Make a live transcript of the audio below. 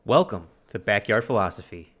Welcome to Backyard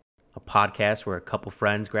Philosophy, a podcast where a couple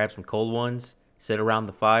friends grab some cold ones, sit around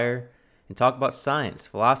the fire, and talk about science,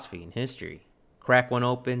 philosophy, and history. Crack one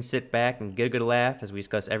open, sit back, and get a good laugh as we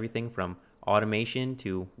discuss everything from automation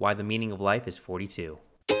to why the meaning of life is 42.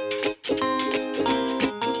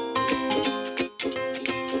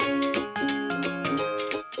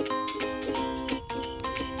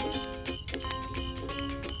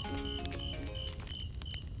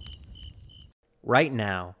 Right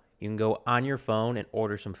now, you can go on your phone and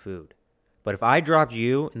order some food. But if I dropped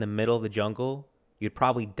you in the middle of the jungle, you'd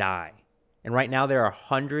probably die. And right now, there are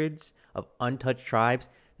hundreds of untouched tribes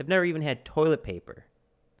that have never even had toilet paper.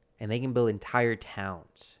 And they can build entire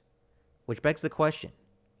towns. Which begs the question,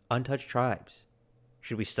 untouched tribes.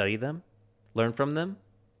 Should we study them? Learn from them?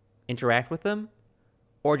 Interact with them?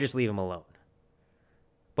 Or just leave them alone?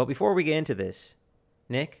 But before we get into this,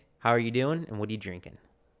 Nick, how are you doing and what are you drinking?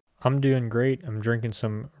 I'm doing great. I'm drinking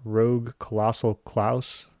some Rogue Colossal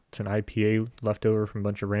Klaus. It's an IPA left over from a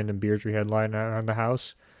bunch of random beers we had lying around the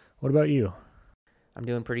house. What about you? I'm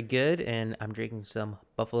doing pretty good, and I'm drinking some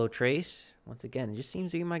Buffalo Trace. Once again, it just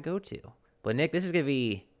seems to be my go-to. But Nick, this is going to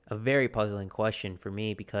be a very puzzling question for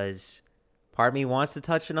me because part of me wants to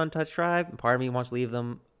touch an untouched tribe, and part of me wants to leave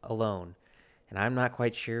them alone. And I'm not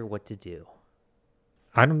quite sure what to do.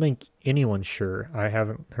 I don't think anyone's sure. I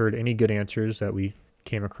haven't heard any good answers that we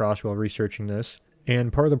came across while researching this.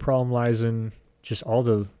 And part of the problem lies in just all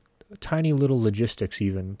the tiny little logistics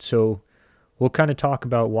even. So we'll kind of talk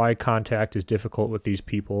about why contact is difficult with these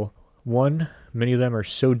people. One, many of them are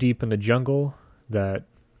so deep in the jungle that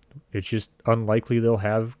it's just unlikely they'll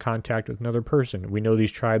have contact with another person. We know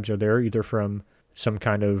these tribes are there either from some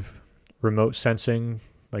kind of remote sensing,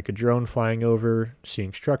 like a drone flying over,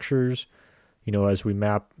 seeing structures, as we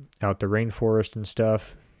map out the rainforest and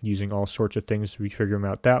stuff, using all sorts of things, we figure them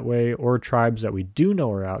out that way, or tribes that we do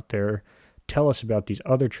know are out there tell us about these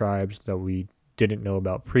other tribes that we didn't know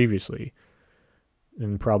about previously.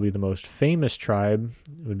 And probably the most famous tribe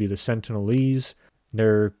would be the Sentinelese.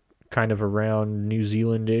 They're kind of around New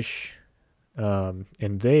Zealand-ish, and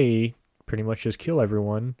they pretty much just kill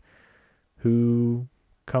everyone who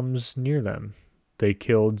comes near them. They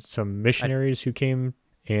killed some missionaries who came,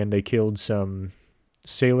 and they killed some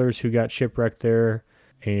sailors who got shipwrecked there,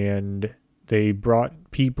 and they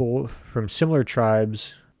brought people from similar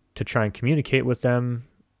tribes to try and communicate with them,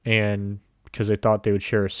 and because they thought they would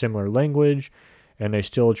share a similar language, and they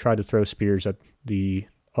still tried to throw spears at the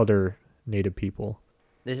other native people.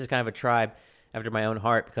 This is kind of a tribe after my own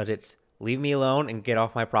heart because it's leave me alone and get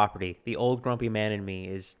off my property. The old grumpy man in me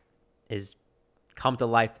is come to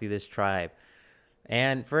life through this tribe.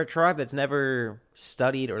 And for a tribe that's never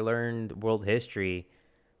studied or learned world history,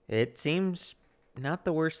 it seems not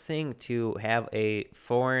the worst thing to have a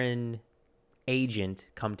foreign agent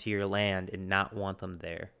come to your land and not want them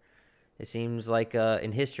there. It seems like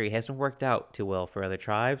in history it hasn't worked out too well for other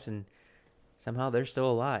tribes, and somehow they're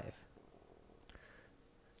still alive.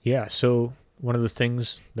 Yeah, so one of the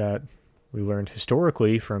things that we learned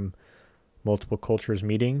historically from multiple cultures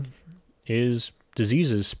meeting is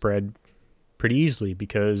diseases spread pretty easily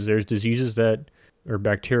because there's diseases that are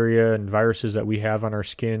bacteria and viruses that we have on our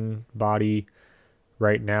skin, body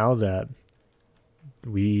right now that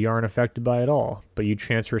we aren't affected by at all. But you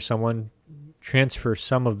transfer some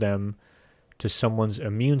of them to someone's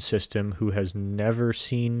immune system who has never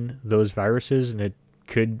seen those viruses, and it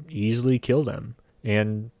could easily kill them,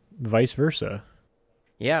 and vice versa.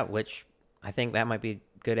 Yeah, which I think that might be a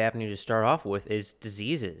good avenue to start off with is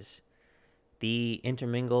diseases. The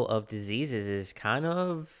intermingle of diseases is kind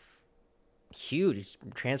of huge. It's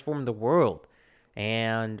transformed the world.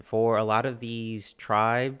 And for a lot of these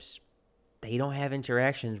tribes, they don't have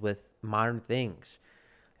interactions with modern things.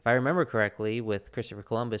 If I remember correctly, with Christopher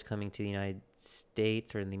Columbus coming to the United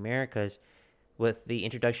States or in the Americas, with the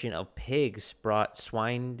introduction of pigs brought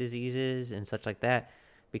swine diseases and such like that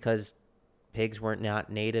because pigs weren't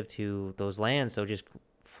not native to those lands, so just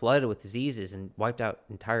flooded with diseases and wiped out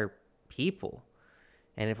entire people.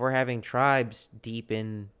 And if we're having tribes deep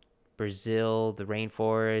in Brazil, the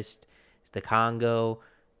rainforest, the Congo,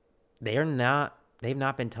 they've not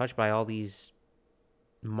been touched by all these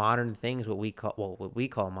modern things, what we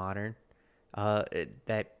call modern,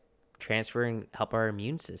 that transfer and help our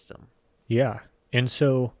immune system. Yeah. And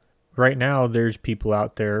so right now there's people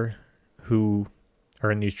out there who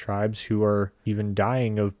are in these tribes who are even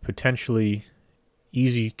dying of potentially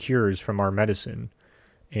easy cures from our medicine.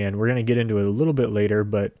 And we're going to get into it a little bit later,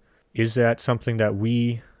 but is that something that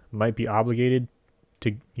we might be obligated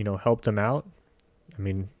to, help them out? I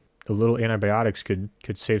mean, a little antibiotics could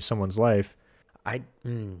save someone's life.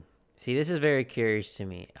 See, this is very curious to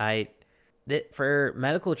me. For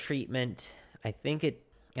medical treatment, I think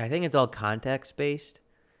it's all context based.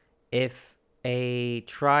 If a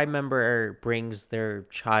tribe member brings their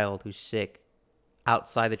child who's sick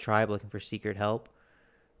outside the tribe looking for secret help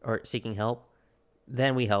or seeking help,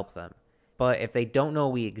 then we help them. But if they don't know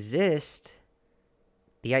we exist,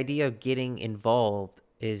 the idea of getting involved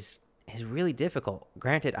is really difficult.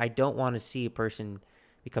 Granted, I don't want to see a person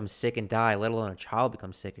become sick and die, let alone a child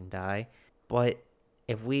become sick and die. But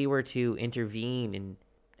if we were to intervene and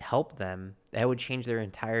help them, that would change their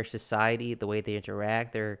entire society, the way they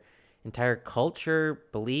interact, their entire culture,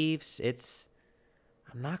 beliefs.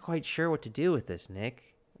 I'm not quite sure what to do with this,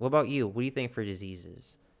 Nick. What about you? What do you think for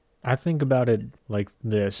diseases? I think about it like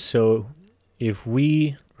this. So if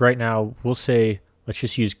we, right now, we'll say, let's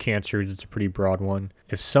just use cancer, it's a pretty broad one.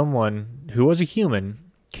 If someone who was a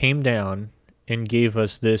human came down and gave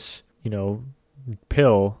us this,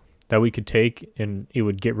 pill that we could take and it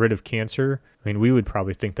would get rid of cancer, I mean, we would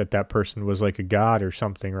probably think that that person was like a god or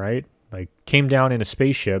something, right? Like came down in a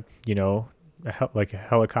spaceship, like a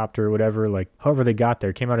helicopter or whatever, like however they got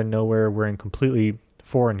there, came out of nowhere wearing completely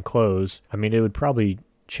foreign clothes. I mean, it would probably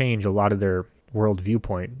change a lot of their world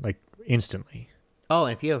viewpoint, like instantly. Oh,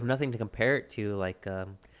 and if you have nothing to compare it to, like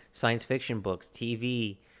science fiction books,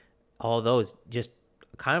 TV, all those, just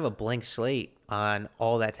kind of a blank slate on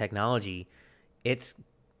all that technology, it's,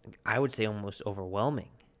 I would say, almost overwhelming.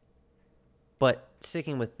 But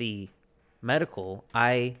sticking with the medical,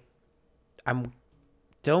 I'm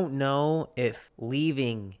don't know if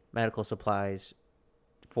leaving medical supplies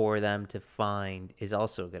for them to find is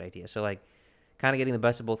also a good idea. So like kind of getting the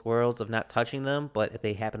best of both worlds of not touching them, but if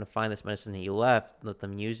they happen to find this medicine that you left, let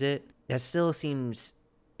them use it. That still seems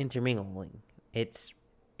intermingling. It's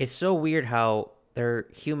so weird how they're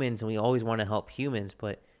humans and we always want to help humans,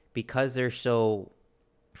 but because they're so,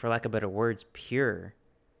 for lack of better words, pure,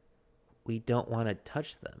 we don't want to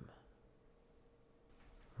touch them.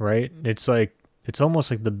 Right? It's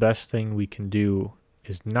almost like the best thing we can do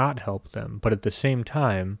is not help them, but at the same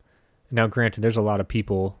time, now granted, there's a lot of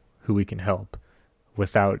people who we can help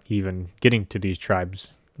without even getting to these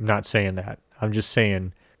tribes. I'm not saying that. I'm just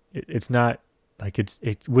saying it's not like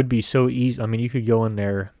it would be so easy. I mean, you could go in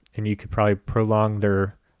there and you could probably prolong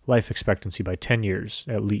their life expectancy by 10 years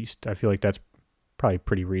at least. I feel like that's probably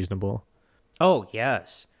pretty reasonable. Oh,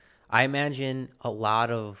 yes. I imagine a lot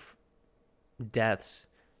of deaths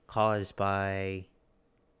caused by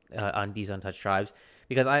on these untouched tribes,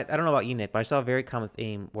 because I don't know about you, Nick, but I saw a very common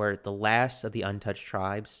theme where the last of the untouched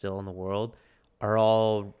tribes still in the world are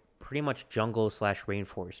all pretty much jungle slash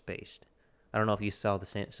rainforest based. I don't know if you saw the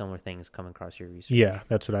similar things come across your research. Yeah,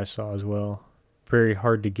 that's what I saw as well. Very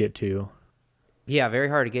hard to get to. Yeah, very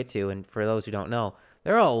hard to get to. And for those who don't know,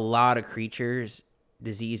 there are a lot of creatures,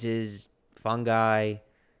 diseases, fungi,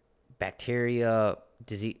 bacteria,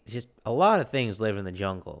 disease, just a lot of things live in the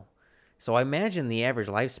jungle. So I imagine the average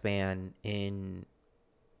lifespan in,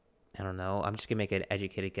 I don't know, I'm just going to make an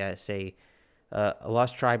educated guess, say a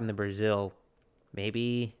lost tribe in the Brazil,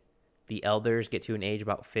 maybe the elders get to an age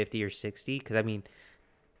about 50 or 60. Because, granted,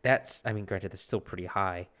 that's still pretty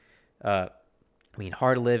high.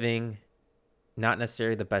 Hard living, not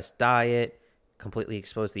necessarily the best diet, completely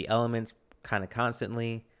exposed to the elements kind of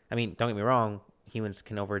constantly. I mean, don't get me wrong, humans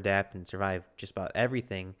can overadapt and survive just about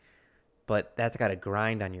everything, but that's got to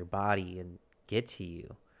grind on your body and get to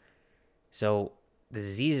you. So the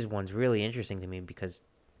diseases one's really interesting to me because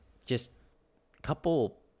just a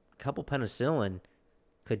couple penicillin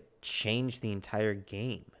could change the entire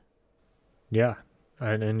game. Yeah,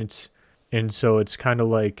 and so it's kind of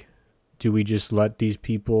like, do we just let these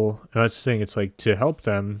people? And that's the thing. It's like, to help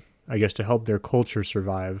them, I guess, to help their culture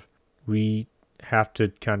survive, we have to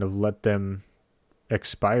kind of let them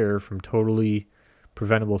expire from totally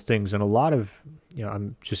preventable things. And a lot of,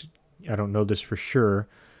 I don't know this for sure,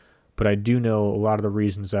 but I do know a lot of the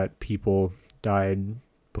reasons that people died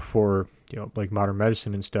before, like modern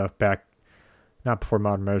medicine and stuff, not before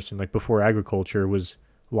modern medicine, like before agriculture, was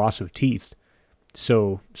loss of teeth.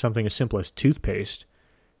 So something as simple as toothpaste,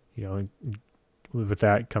 with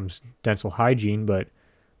that comes dental hygiene, but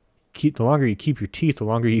the longer you keep your teeth, the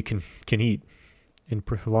longer you can eat, and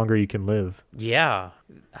the longer you can live. Yeah,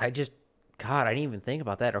 I didn't even think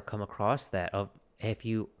about that or come across that.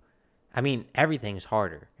 Everything's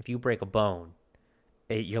harder. If you break a bone,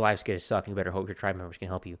 your life's gonna suck. You better hope your tribe members can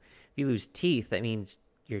help you. If you lose teeth, that means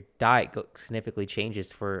your diet significantly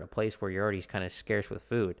changes for a place where you're already kind of scarce with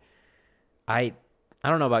food. I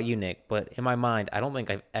don't know about you, Nick, but in my mind, I don't think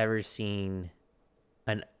I've ever seen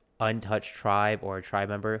an untouched tribe or a tribe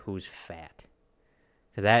member who's fat.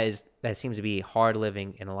 Because that seems to be hard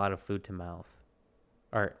living in a lot of food to mouth,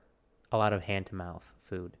 or a lot of hand to mouth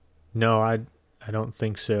food. No, I don't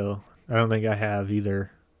think so. I don't think I have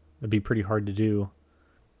either. It'd be pretty hard to do.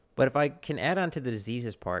 But if I can add on to the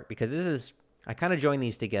diseases part, because I kind of join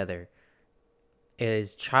these together,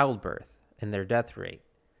 is childbirth and their death rate.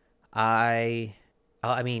 I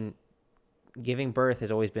mean, giving birth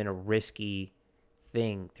has always been a risky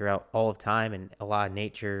thing throughout all of time, and a lot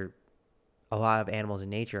of animals in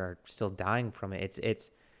nature are still dying from it.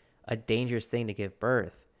 It's a dangerous thing to give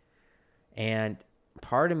birth, and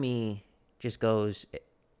part of me just goes,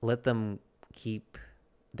 let them keep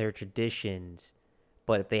their traditions,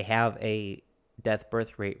 but if they have a death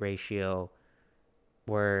birth rate ratio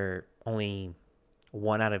where only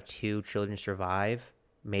 1 out of 2 children survive,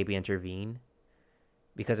 maybe intervene,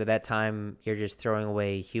 because at that time you're just throwing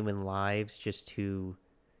away human lives just to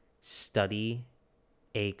study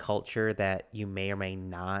a culture that you may or may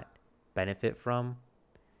not benefit from.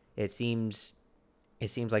 It seems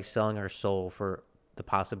like selling our soul for the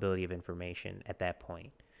possibility of information at that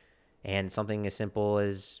point. And something as simple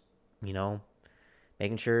as,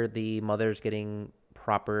 making sure the mother's getting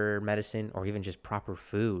proper medicine or even just proper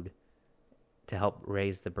food to help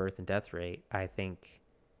raise the birth and death rate, I think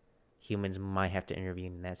humans might have to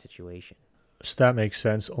intervene in that situation. So that makes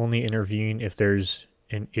sense. Only intervene if there's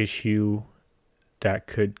an issue that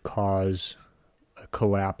could cause a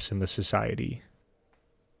collapse in the society.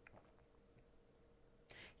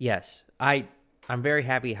 Yes, I'm very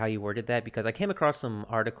happy how you worded that, because I came across some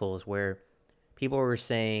articles where people were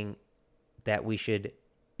saying that we should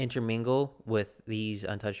intermingle with these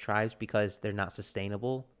untouched tribes because they're not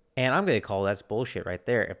sustainable. And I'm going to call that's bullshit right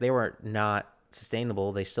there. If they were not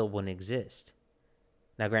sustainable, they still wouldn't exist.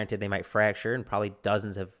 Now, granted, they might fracture and probably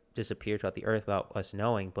dozens have disappeared throughout the earth without us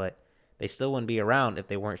knowing, but they still wouldn't be around if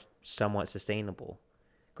they weren't somewhat sustainable.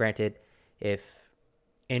 Granted, if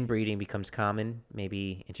inbreeding becomes common,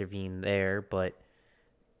 maybe intervene there, but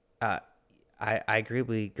I agree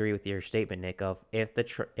with your statement, Nick, of if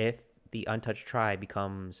the untouched tribe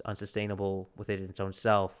becomes unsustainable within its own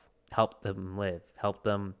self, help them live, help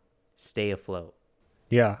them stay afloat.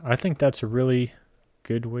 Yeah, I think that's a really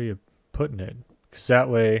good way of putting it. Because that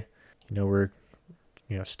way, we're,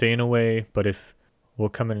 staying away, but if we'll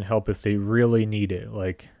come in and help if they really need it,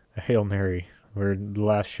 like a Hail Mary or the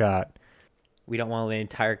last shot. We don't want the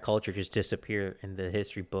entire culture just disappear in the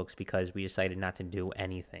history books because we decided not to do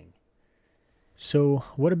anything. So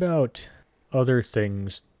what about other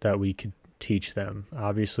things that we could teach them?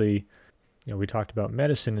 Obviously, we talked about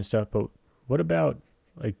medicine and stuff, but what about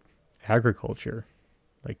like agriculture?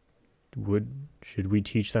 Like, should we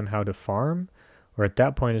teach them how to farm? Or at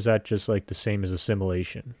that point, is that just like the same as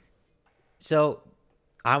assimilation? So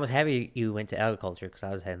I was happy you went to agriculture because I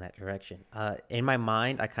was heading that direction. In my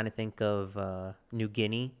mind, I kind of think of New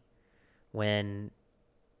Guinea, when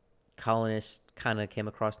colonists kind of came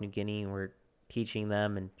across New Guinea and were teaching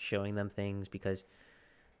them and showing them things, because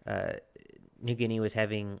New Guinea was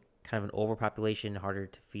having kind of an overpopulation, harder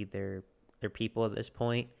to feed their people at this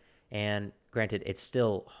point. And granted, it's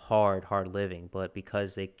still hard living, but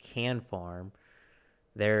because they can farm,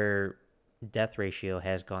 their death ratio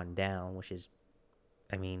has gone down, which is,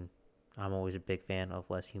 I'm always a big fan of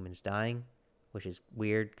less humans dying, which is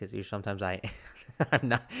weird because sometimes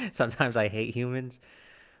sometimes I hate humans,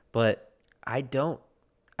 but I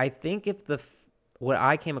think what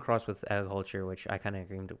I came across with agriculture, which I kind of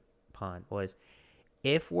agreed upon, was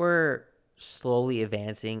if we're slowly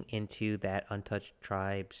advancing into that untouched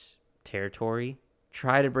tribes territory,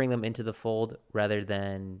 try to bring them into the fold rather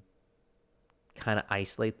than kind of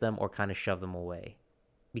isolate them or kind of shove them away.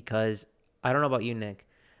 Because I don't know about you, Nick,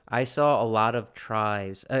 I saw a lot of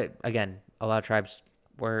tribes,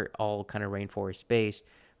 were all kind of rainforest based,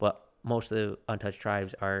 but most of the untouched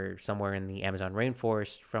tribes are somewhere in the Amazon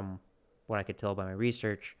rainforest from what I could tell by my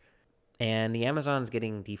research. And the Amazon's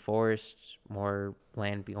getting deforested, more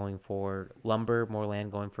land going for lumber, more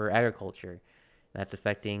land going for agriculture. That's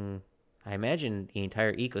affecting, I imagine, the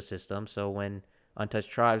entire ecosystem. So when untouched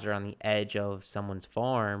tribes are on the edge of someone's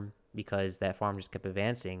farm because that farm just kept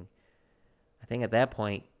advancing, I think at that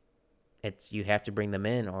point, you have to bring them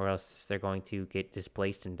in or else they're going to get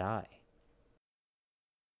displaced and die.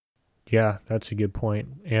 Yeah, that's a good point.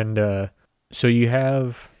 And so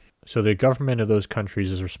the government of those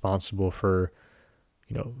countries is responsible for,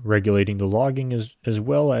 regulating the logging as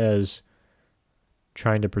well as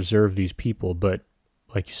trying to preserve these people. But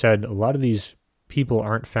like you said, a lot of these people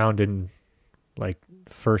aren't found in like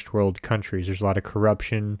first world countries. There's a lot of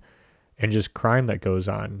corruption and just crime that goes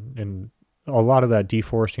on. And a lot of that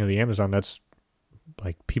deforesting of the Amazon, that's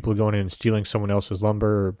like people going in and stealing someone else's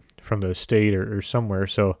lumber or from the state or somewhere.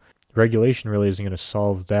 So regulation really isn't going to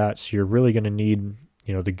solve that. So you're really going to need,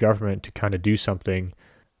 the government to kind of do something,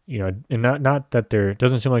 and not that it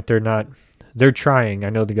doesn't seem like they're trying. I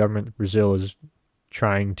know the government of Brazil is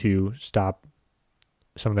trying to stop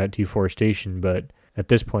some of that deforestation, but at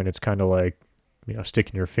this point it's kind of like,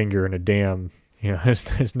 sticking your finger in a dam.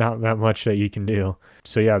 There's not that much that you can do.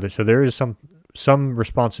 So yeah, so there is some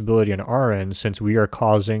responsibility on our end, since we are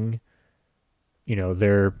causing,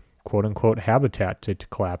 their quote unquote habitat to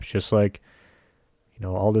collapse, just like,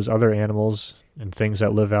 all those other animals and things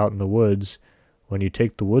that live out in the woods. When you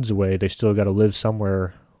take the woods away, they still got to live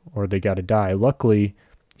somewhere or they got to die. Luckily,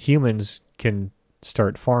 humans can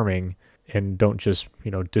start farming and don't just,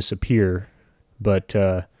 disappear. But,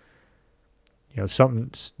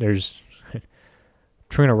 there's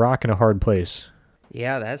between a rock and a hard place.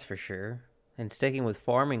 Yeah, that's for sure. And sticking with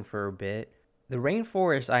farming for a bit, the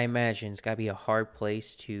rainforest, I imagine, has got to be a hard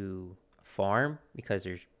place to farm because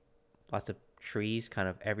there's lots of trees kind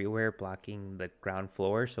of everywhere blocking the ground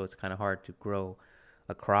floor, so it's kind of hard to grow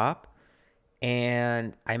a crop.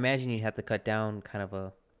 And I imagine you'd have to cut down kind of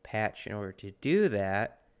a patch in order to do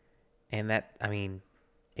that. And that, I mean,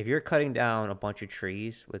 if you're cutting down a bunch of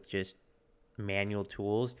trees with just manual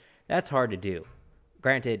tools, that's hard to do.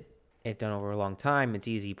 Granted, if done over a long time, it's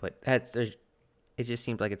easy, but it just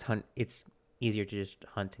seems like it's easier to just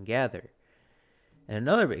hunt and gather. And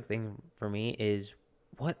another big thing for me is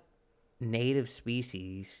what native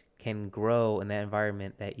species can grow in that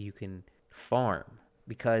environment that you can farm.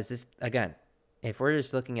 Because this, again, if we're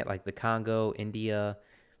just looking at like the Congo, India,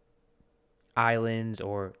 islands,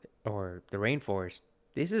 or the rainforest,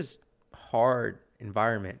 this is hard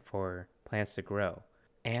environment for plants to grow.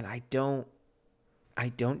 And I don't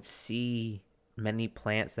see many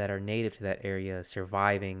plants that are native to that area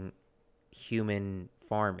surviving human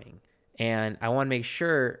farming. And I want to make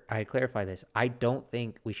sure I clarify this. I don't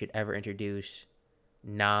think we should ever introduce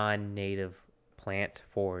non-native plants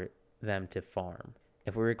for them to farm.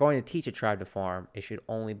 If we were going to teach a tribe to farm, it should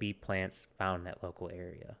only be plants found in that local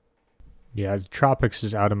area. Yeah, the tropics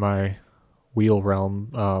is out of my wheel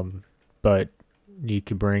realm, but you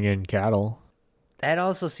could bring in cattle. That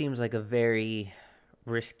also seems like a very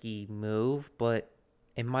risky move, but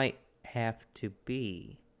it might have to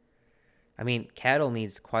be. I mean, cattle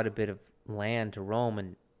needs quite a bit of land to roam,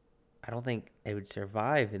 and I don't think it would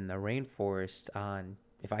survive in the rainforest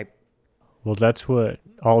Well, that's what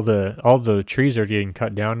all the trees are getting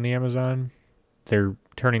cut down in the Amazon. They're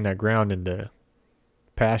turning that ground into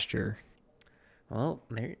pasture. Well,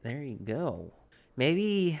 there you go.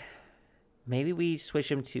 Maybe we switch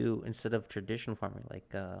them to, instead of traditional farming,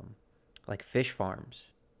 like fish farms.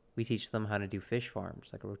 We teach them how to do fish farms,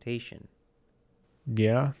 like a rotation.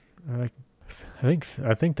 Yeah, I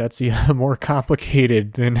think that's more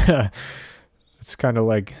complicated than it's kind of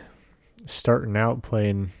like starting out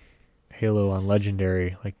playing Halo on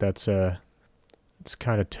Legendary. Like that's it's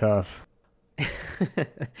kind of tough.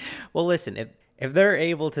 Well, listen, if they're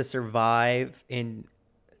able to survive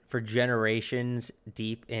for generations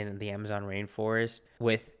deep in the Amazon rainforest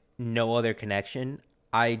with no other connection,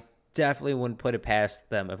 I definitely wouldn't put it past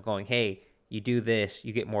them of going, hey, you do this,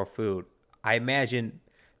 you get more food. I imagine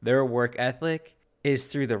their work ethic is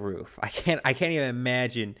through the roof. I can't even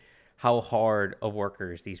imagine how hard of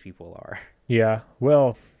workers these people are. Yeah,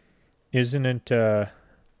 well, isn't it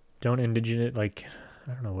don't indigenous, like,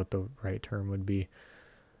 I don't know what the right term would be.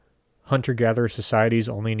 Hunter-gatherer societies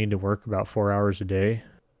only need to work about 4 hours a day.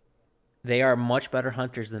 They are much better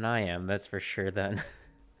hunters than I am, that's for sure then.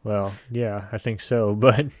 Well, yeah, I think so,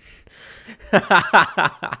 but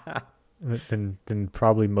than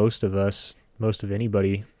probably most of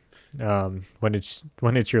anybody. When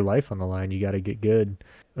it's your life on the line, you got to get good.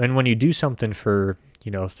 And when you do something for,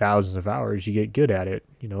 thousands of hours, you get good at it.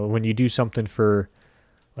 When you do something for,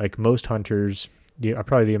 like most hunters,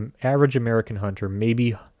 probably the average American hunter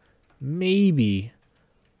maybe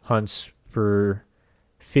hunts for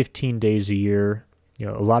 15 days a year.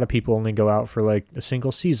 A lot of people only go out for like a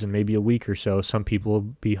single season, maybe a week or so. Some people will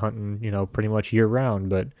be hunting, pretty much year round,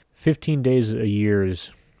 but 15 days a year is,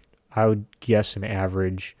 I would guess, an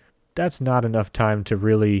average. That's not enough time to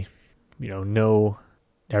really, know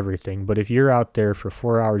everything. But if you're out there for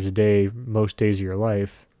 4 hours a day, most days of your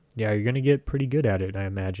life, yeah, you're going to get pretty good at it, I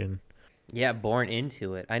imagine. Yeah, born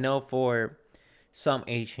into it. I know for some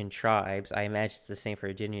ancient tribes, I imagine it's the same for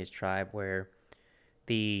Virginia's tribe, where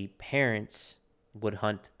the parents would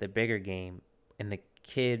hunt the bigger game and the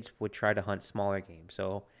kids would try to hunt smaller game.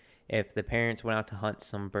 So if the parents went out to hunt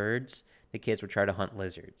some birds, the kids would try to hunt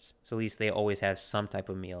lizards. So at least they always have some type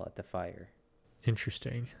of meal at the fire.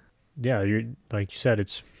 Interesting. yeah, you're like you said,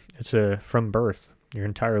 it's a from birth, your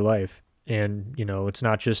entire life, and it's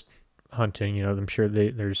not just hunting. I'm sure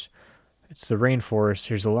there's it's the rainforest.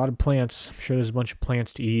 There's a lot of plants. I'm sure there's a bunch of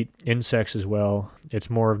plants to eat, insects as well. It's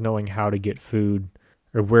more of knowing how to get food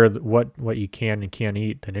or what you can and can't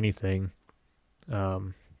eat than anything.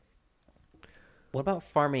 Um, What about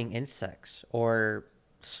farming insects or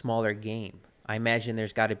smaller game? I imagine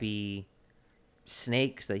there's got to be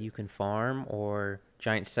snakes that you can farm, or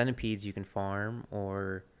giant centipedes you can farm,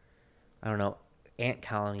 or I don't know, ant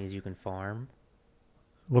colonies you can farm.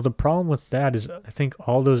 well, the problem with that is I think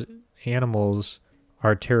all those animals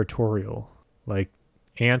are territorial. Like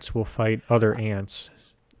ants will fight other ants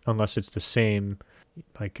unless it's the same,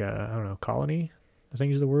 like I don't know, colony. I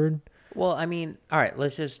think is the word. Well, I mean, all right,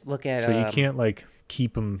 let's just look at So you can't like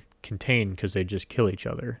keep them contained because they just kill each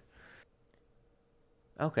other.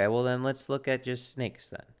 okay, well then let's look at just snakes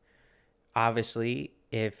then. Obviously,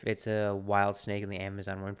 if it's a wild snake in the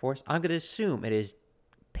Amazon rainforest, I'm going to assume it is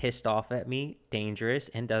pissed off at me, dangerous,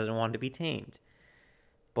 and doesn't want to be tamed.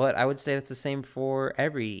 But I would say that's the same for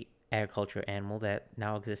every agricultural animal that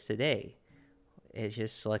now exists today. It's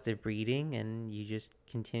just selective breeding, and you just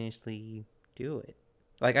continuously do it.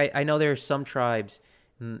 Like, I know there are some tribes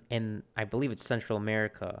in, I believe it's Central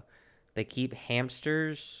America, they keep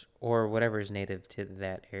hamsters or whatever is native to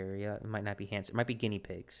that area. It might not be hamsters, it might be guinea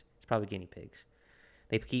pigs. It's probably guinea pigs.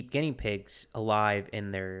 They keep guinea pigs alive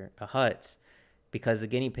in their huts because the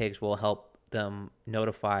guinea pigs will help them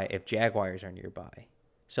notify if jaguars are nearby.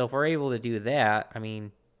 So if we're able to do that, I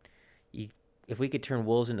mean, you, if we could turn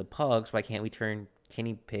wolves into pugs, why can't we turn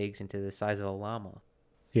guinea pigs into the size of a llama?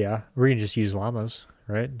 Yeah, or you can just use llamas,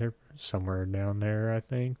 right? They're somewhere down there, I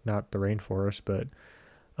think. Not the rainforest, but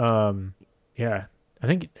yeah, I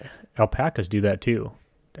think alpacas do that too.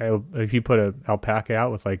 If you put a alpaca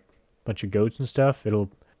out with like a bunch of goats and stuff, it'll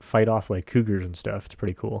fight off like cougars and stuff. It's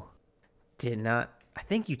pretty cool. Did not. I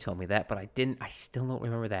think you told me that, but I didn't. I still don't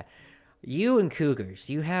remember that. You and cougars,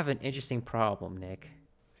 you have an interesting problem, Nick.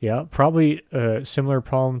 Yeah, probably a similar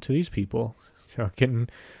problem to these people. So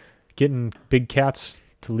getting big cats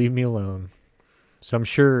to leave me alone. So I'm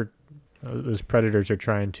sure those predators are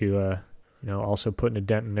trying to, also putting a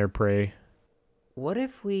dent in their prey. What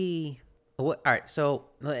if we? What? All right. So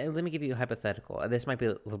let me give you a hypothetical. This might be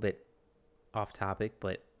a little bit off topic,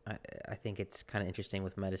 but I think it's kind of interesting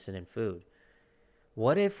with medicine and food.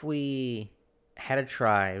 What if we had a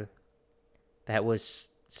tribe that was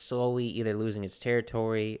slowly either losing its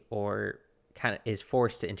territory or kind of is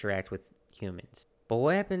forced to interact with humans? But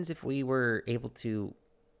what happens if we were able to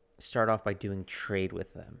start off by doing trade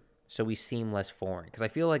with them? So we seem less foreign. Because I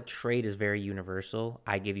feel like trade is very universal.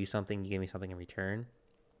 I give you something, you give me something in return.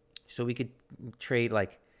 So we could trade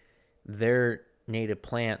like their native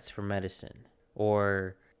plants for medicine,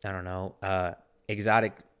 or I don't know,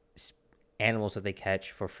 exotic animals that they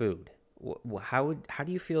catch for food. How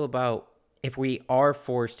do you feel about if we are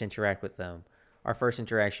forced to interact with them? Our first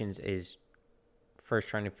interactions is first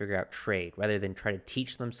trying to figure out trade, rather than try to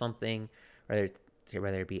teach them something, whether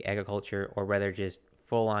it be agriculture or whether just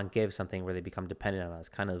full on give something where they become dependent on us,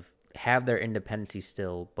 kind of have their independency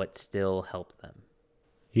still, but still help them.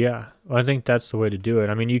 Yeah, well, I think that's the way to do it.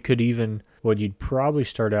 I mean, you could even, what you'd probably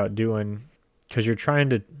start out doing, because are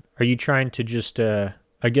you trying to just, I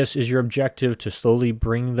guess, is your objective to slowly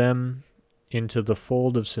bring them into the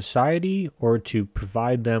fold of society, or to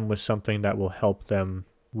provide them with something that will help them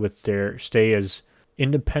with their stay as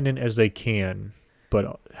independent as they can,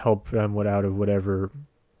 but help them out of whatever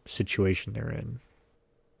situation they're in?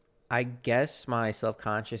 I guess my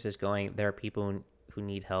self-conscious is going, there are people who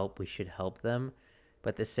need help, we should help them,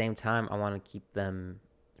 but at the same time I want to keep them,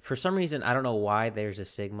 for some reason I don't know why there's a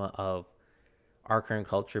stigma of our current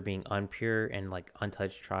culture being unpure and like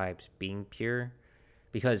untouched tribes being pure,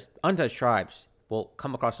 because untouched tribes will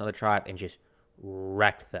come across another tribe and just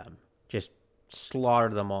wreck them, just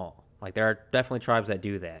slaughter them all. Like there are definitely tribes that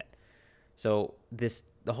do that. So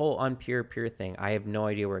the whole unpure pure thing, I have no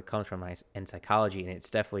idea where it comes from in psychology, and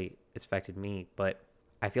it's affected me. But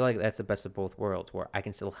I feel like that's the best of both worlds, where I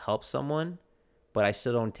can still help someone, but I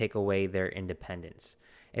still don't take away their independence.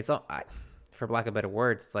 It's all, for lack of better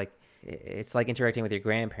words, it's like interacting with your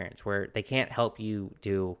grandparents, where they can't help you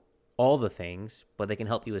do all the things, but they can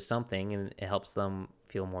help you with something, and it helps them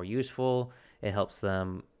feel more useful. It helps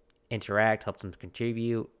them interact, helps them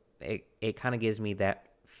contribute. It kind of gives me that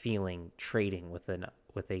feeling trading with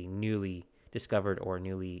a newly discovered or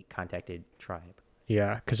newly contacted tribe.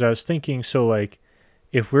 Yeah, because I was thinking, so like,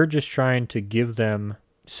 if we're just trying to give them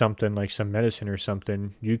something like some medicine or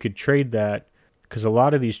something, you could trade that, because a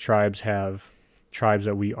lot of these tribes have tribes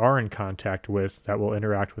that we are in contact with that will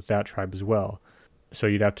interact with that tribe as well. So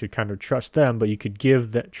you'd have to kind of trust them, but you could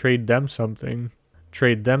trade them something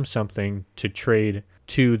to trade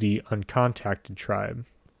to the uncontacted tribe.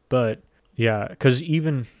 But yeah, because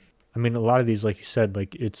even, I mean, a lot of these, like you said,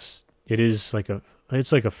 like it's like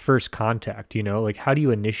a first contact, you know, like how do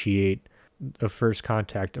you initiate a first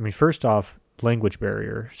contact? I mean, first off, language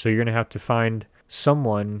barrier. So you're going to have to find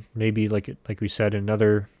someone, maybe like we said,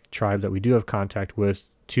 another tribe that we do have contact with,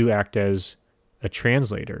 to act as a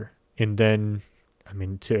translator. And then, I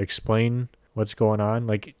mean, to explain what's going on,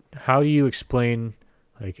 like how do you explain,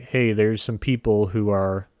 like, hey, there's some people who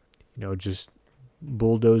are, you know, just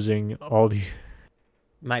bulldozing all the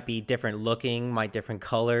Might be different looking, might different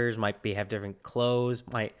colors, have different clothes,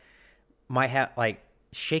 might have like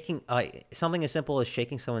shaking something as simple as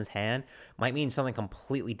shaking someone's hand might mean something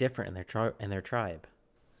completely different in their tribe.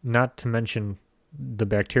 Not to mention the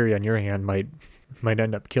bacteria on your hand might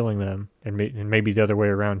end up killing them, and maybe the other way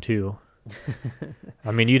around too.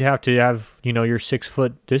 I mean, you'd have to have, you know, your 6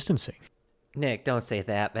 foot distancing. Nick, don't say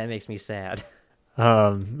that. That makes me sad.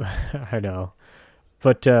 I know,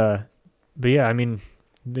 but yeah, I mean,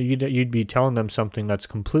 you'd be telling them something that's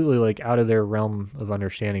completely like out of their realm of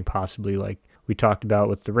understanding, possibly, like we talked about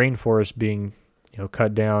with the rainforest being, you know,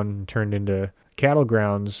 cut down and turned into cattle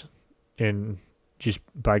grounds, and just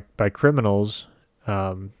by criminals.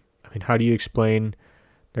 I mean, how do you explain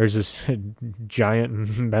there's this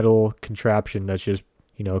giant metal contraption that's just,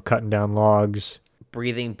 you know, cutting down logs,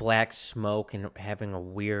 breathing black smoke and having a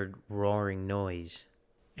weird roaring noise,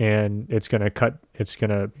 and it's gonna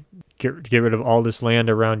get rid of all this land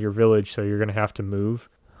around your village, so you're gonna have to move.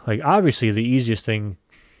 Like, obviously the easiest thing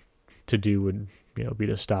to do would, you know, be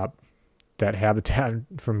to stop that habitat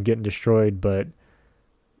from getting destroyed, but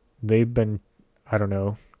they've been, I don't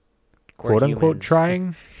know, quote unquote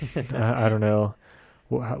trying. I don't know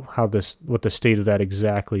what the state of that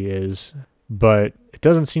exactly is, but it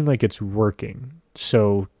doesn't seem like it's working.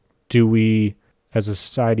 So do we as a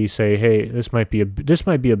society say, hey, this might be a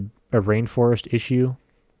rainforest issue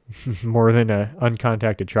more than a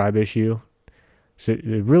uncontacted tribe issue? So it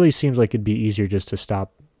really seems like it'd be easier just to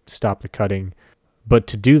stop the cutting. But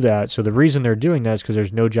to do that, so the reason they're doing that is because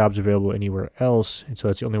there's no jobs available anywhere else, and so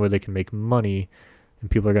that's the only way they can make money,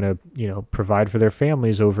 and people are going to, you know, provide for their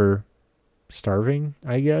families over starving,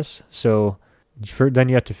 I guess. So then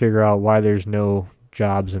you have to figure out why there's no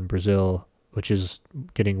jobs in Brazil, which is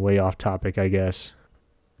getting way off topic, I guess.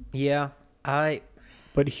 Yeah,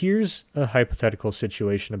 But here's a hypothetical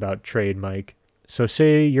situation about trade, Mike. So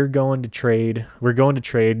say you're going to trade, we're going to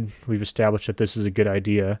trade, we've established that this is a good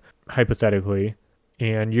idea, hypothetically,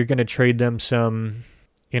 and you're going to trade them some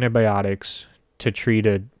antibiotics to treat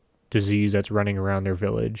a disease that's running around their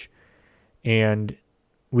village. And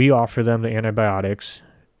we offer them the antibiotics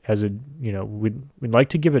as a, you know, we'd like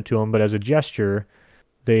to give it to them, but as a gesture,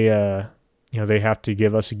 they, you know, they have to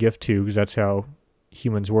give us a gift too, because that's how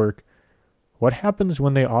humans work. What happens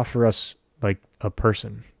when they offer us like a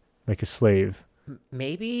person, like a slave?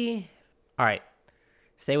 Maybe, all right,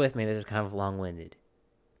 stay with me. This is kind of long-winded.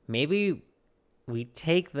 Maybe we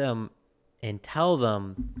take them and tell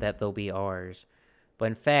them that they'll be ours, but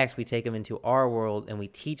in fact, we take them into our world and we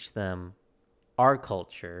teach them our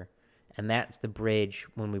culture, and that's the bridge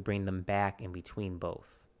when we bring them back in between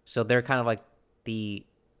both. So they're kind of like the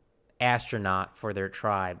astronaut for their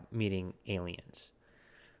tribe meeting aliens,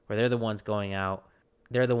 where they're the ones going out,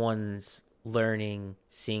 they're the ones learning,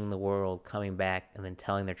 seeing the world, coming back, and then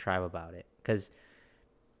telling their tribe about it. Because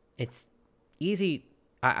it's easy.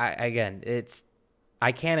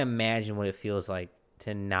 I can't imagine what it feels like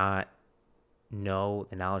to not know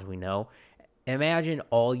the knowledge we know. Imagine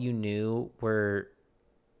all you knew were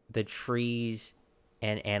the trees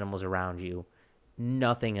and animals around you.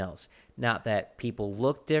 Nothing else. Not that people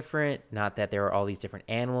look different, not that there are all these different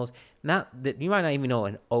animals, not that you might not even know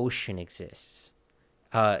an ocean exists.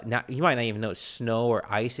 You might not even know snow or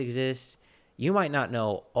ice exists. You might not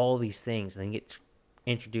know all these things, and then get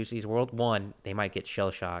introduced to these world. One, they might get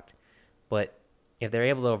shell-shocked. But if they're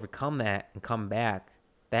able to overcome that and come back,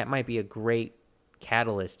 that might be a great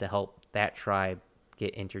catalyst to help that tribe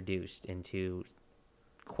get introduced into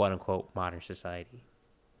quote-unquote modern society.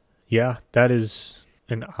 Yeah, that is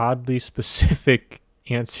an oddly specific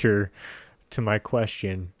answer to my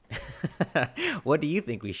question. What do you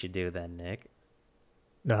think we should do then, Nick?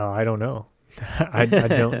 No, I don't know. I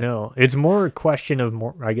don't know. It's more a question of,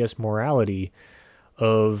 morality.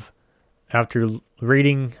 Of after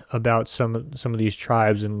reading about some of these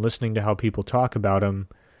tribes and listening to how people talk about them,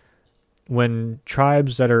 when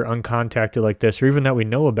tribes that are uncontacted like this, or even that we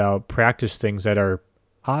know about, practice things that are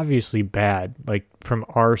obviously bad, like from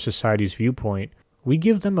our society's viewpoint, we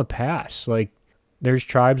give them a pass. Like there's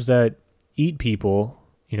tribes that eat people,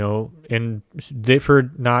 and they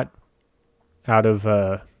for not out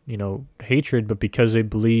of hatred, but because they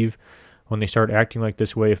believe when they start acting like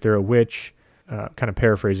this way, if they're a witch, kind of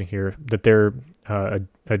paraphrasing here, that they're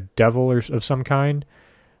a devil or of some kind,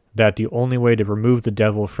 that the only way to remove the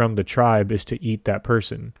devil from the tribe is to eat that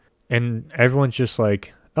person. And everyone's just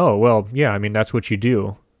like, oh, well, yeah, I mean, that's what you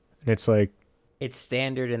do. And it's like, it's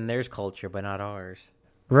standard in their culture, but not ours.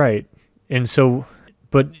 right. And so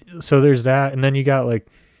there's that. And then you got like,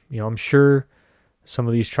 I'm sure some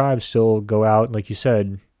of these tribes still go out, like you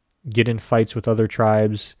said, get in fights with other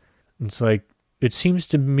tribes. It's like, it seems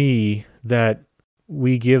to me that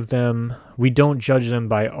we don't judge them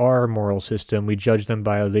by our moral system. We judge them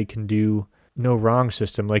by they can do no wrong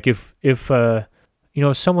system. Like if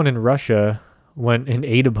someone in Russia went and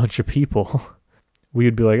ate a bunch of people, we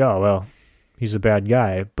would be like, oh, well, he's a bad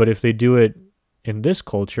guy. But if they do it in this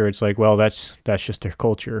culture, it's like, well, that's just their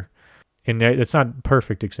culture. And it's not a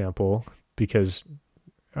perfect example because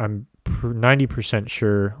I'm 90%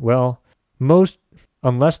 sure, well,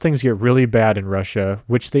 unless things get really bad in Russia,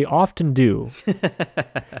 which they often do,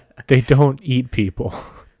 they don't eat people.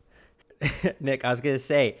 Nick, I was going to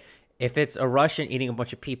say, if it's a Russian eating a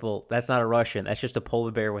bunch of people, that's not a Russian. That's just a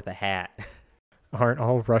polar bear with a hat. Aren't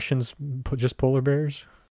all Russians just polar bears?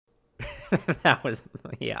 That was,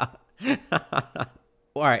 yeah.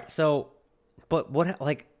 All right, so, but what,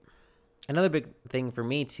 like, another big thing for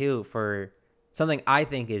me, too, for something I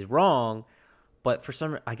think is wrong, but for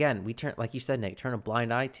some, again, we turn, like you said, Nick, turn a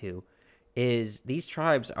blind eye to, is these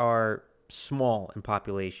tribes are small in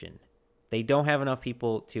population. They don't have enough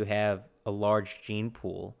people to have a large gene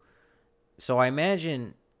pool. So I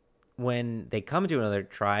imagine when they come to another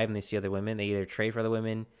tribe and they see other women, they either trade for the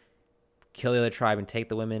women, kill the other tribe and take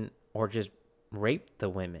the women, or just rape the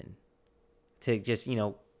women to just,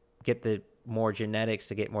 get the more genetics,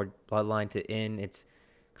 to get more bloodline to in. It's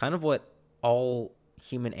kind of what all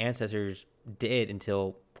human ancestors did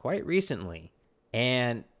until quite recently.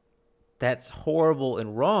 And that's horrible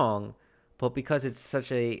and wrong, but because it's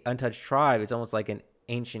such a untouched tribe, it's almost like an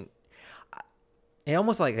ancient, and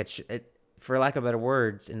almost like for lack of better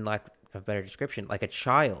words and lack of better description, like a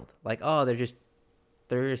child. Like, oh, they're just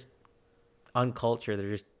uncultured.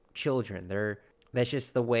 They're just children. That's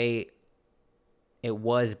just the way it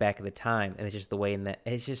was back at the time, and it's just the way in that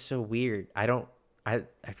it's just so weird. I feel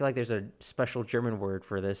like there's a special German word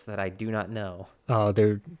for this that I do not know. Oh,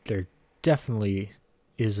 there definitely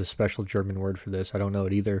is a special German word for this. I don't know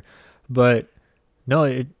it either. But no,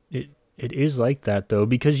 it is like that though,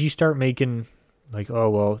 because you start making like, oh,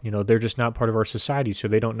 well, they're just not part of our society, so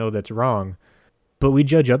they don't know that's wrong. But we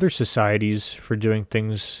judge other societies for doing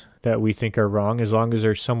things that we think are wrong as long as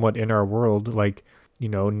they're somewhat in our world, like,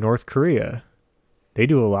 North Korea. They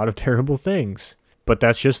do a lot of terrible things, but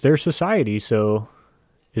that's just their society, so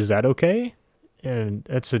is that okay? And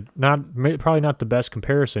that's probably not the best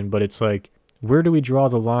comparison, but it's like, where do we draw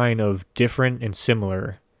the line of different and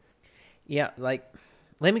similar? Yeah, like,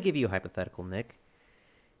 let me give you a hypothetical, Nick.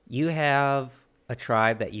 You have a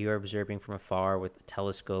tribe that you are observing from afar with a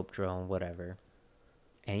telescope, drone, whatever,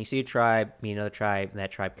 and you see a tribe meet another tribe, and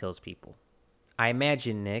that tribe kills people. I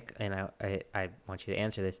imagine, Nick, and I want you to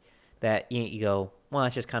answer this, that you go, well,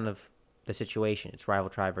 that's just kind of the situation. It's rival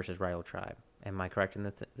tribe versus rival tribe. Am I correct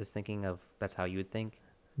in this thinking of that's how you would think?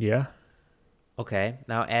 Yeah. Okay.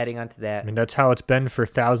 Now adding on to that. I mean, that's how it's been for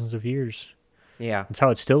thousands of years. Yeah. That's how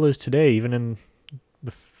it still is today, even in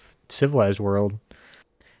the civilized world.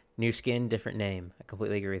 New skin, different name. I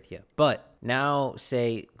completely agree with you. But now,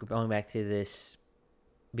 say, going back to this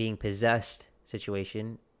being possessed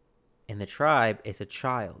situation, in the tribe, it's a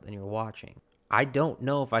child, and you're watching. I don't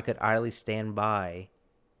know if I could idly stand by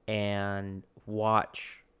and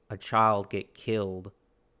watch a child get killed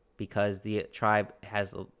because the tribe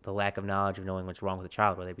has the lack of knowledge of knowing what's wrong with the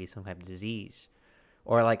child, whether it be some type of disease.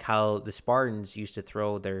 Or like how the Spartans used to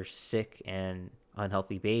throw their sick and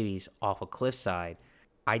unhealthy babies off a cliffside.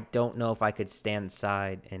 I don't know if I could stand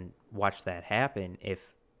aside and watch that happen if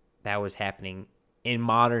that was happening in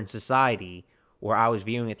modern society where I was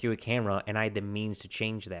viewing it through a camera and I had the means to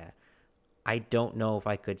change that. I don't know if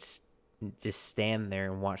I could just stand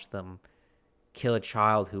there and watch them kill a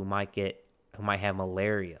child who might have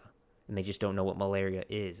malaria, and they just don't know what malaria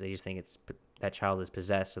is. They just think that child is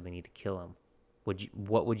possessed, so they need to kill him.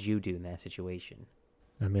 What would you do in that situation?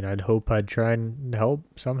 I mean, I'd hope I'd try and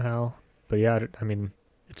help somehow. But yeah, I mean,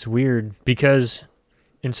 it's weird because,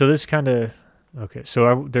 and so this kind of, okay,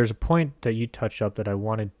 so there's a point that you touched up that I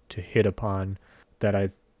wanted to hit upon that I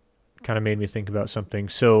kind of made me think about something.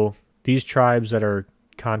 So these tribes that are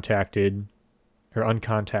contacted or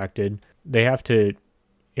uncontacted, they have to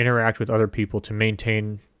interact with other people to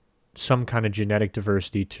maintain some kind of genetic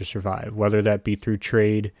diversity to survive, whether that be through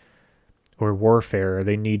trade or warfare.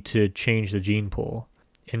 They need to change the gene pool.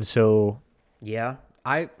 And so, Yeah,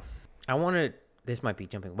 I want to. This might be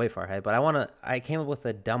jumping way far ahead, but I came up with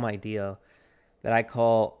a dumb idea that I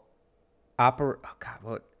call Oh God,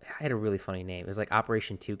 what? I had a really funny name. It was like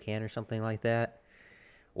Operation Toucan or something like that,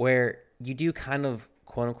 where you do kind of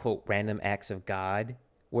quote unquote random acts of God,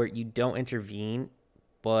 where you don't intervene,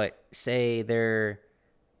 but say they're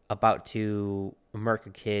about to murk a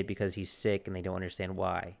kid because he's sick and they don't understand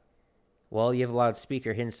why. Well, you have a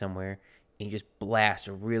loudspeaker hidden somewhere, and you just blast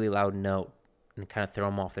a really loud note and kind of throw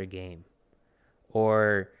them off their game.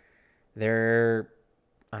 Or they're,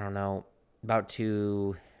 I don't know, about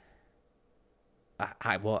to.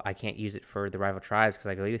 I can't use it for the rival tribes because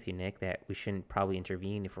I agree with you, Nick, that we shouldn't probably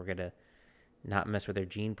intervene if we're gonna not mess with their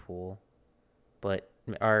gene pool. But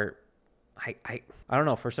I don't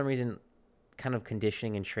know, for some reason, kind of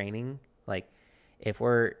conditioning and training, like if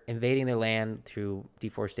we're invading their land through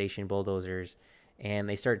deforestation bulldozers and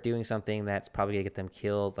they start doing something that's probably gonna get them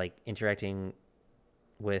killed, like interacting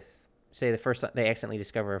with, say, the first time they accidentally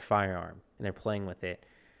discover a firearm and they're playing with it,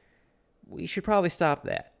 we should probably stop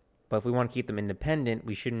that. But if we want to keep them independent,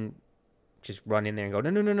 we shouldn't just run in there and go, no,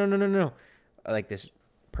 no, no, no, no, no, no. Like this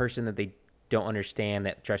person that they don't understand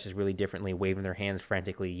that dresses really differently, waving their hands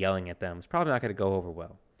frantically, yelling at them. It's probably not going to go over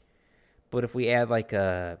well. But if we add like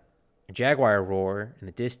a jaguar roar in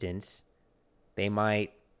the distance, they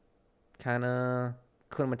might kind of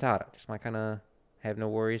Kuna Matata. Just might kind of have no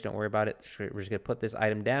worries. Don't worry about it. We're just going to put this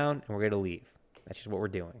item down and we're going to leave. That's just what we're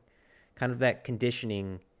doing. Kind of that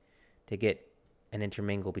conditioning to get an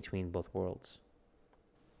intermingle between both worlds.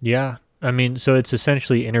 yeah, I mean, so it's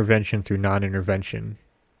essentially intervention through non-intervention.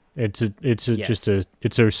 Yes.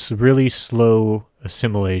 It's a really slow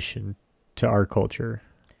assimilation to our culture.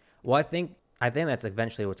 Well, I think that's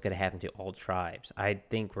eventually what's going to happen to all tribes. I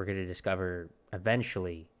think we're going to discover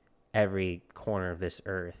eventually every corner of this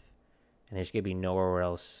earth, and there's going to be nowhere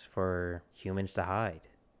else for humans to hide.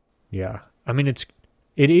 Yeah, I mean, it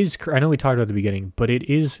is. I know we talked about it at the beginning, but it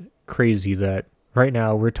is crazy that right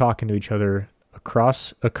now we're talking to each other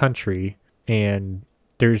across a country, and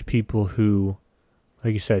there's people who,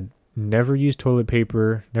 like you said, never used toilet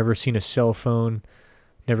paper, never seen a cell phone,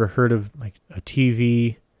 never heard of like a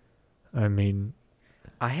TV. I mean,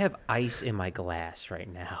 I have ice in my glass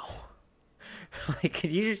right now. Like,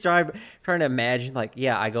 can you just trying to imagine? Like,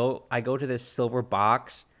 yeah, I go to this silver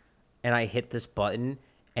box, and I hit this button,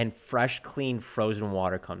 and fresh, clean, frozen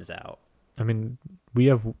water comes out. I mean, we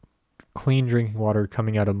have clean drinking water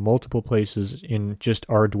coming out of multiple places in just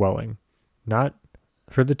our dwelling, not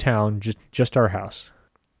for the town, just our house.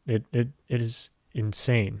 It is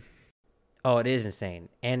insane. Oh, it is insane.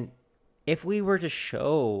 And if we were to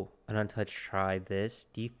show an untouched tribe this,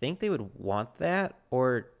 do you think they would want that?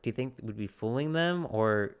 Or do you think it would be fooling them?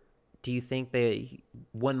 Or do you think they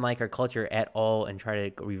wouldn't like our culture at all and try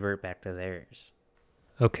to revert back to theirs?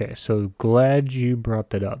 Okay, so glad you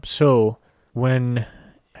brought that up. So when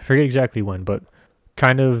I forget exactly when, but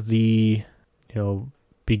kind of the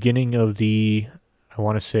beginning of the, I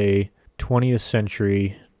want to say, 20th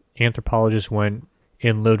century, anthropologists went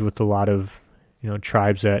and lived with a lot of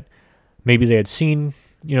tribes that maybe they had seen,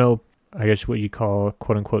 I guess what you call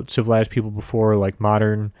quote unquote civilized people before, like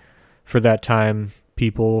modern for that time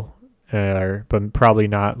people, but probably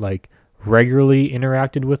not like regularly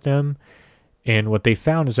interacted with them. And what they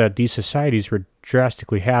found is that these societies were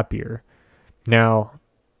drastically happier. Now,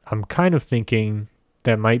 I'm kind of thinking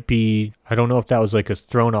that might be, I don't know if that was like a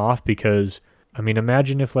thrown off because, I mean,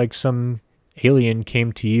 imagine if like some alien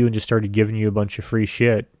came to you and just started giving you a bunch of free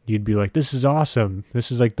shit. You'd be like, this is awesome.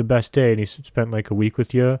 This is like the best day. And he spent like a week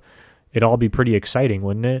with you. It'd all be pretty exciting,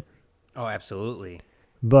 wouldn't it? Oh, absolutely.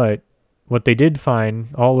 But what they did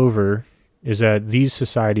find all over is that these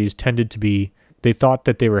societies tended to be, they thought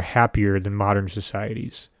that they were happier than modern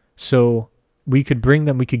societies. So we could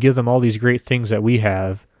give them all these great things that we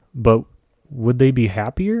have, but would they be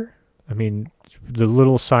happier? I mean, the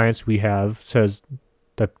little science we have says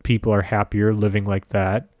that people are happier living like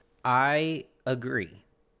that. I agree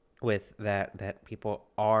with that people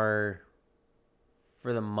are,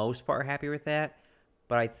 for the most part, happy with that.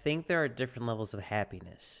 But I think there are different levels of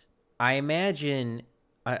happiness. I imagine,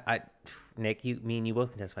 Nick, me and you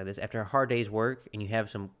both can testify this. After a hard day's work and you have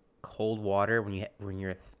some cold water when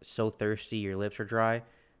you're so thirsty, your lips are dry.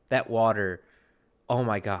 That water, oh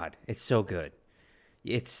my God, it's so good.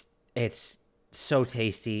 It's so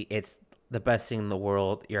tasty. It's the best thing in the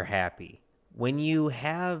world, you're happy. When you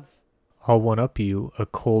have... I'll one up you, a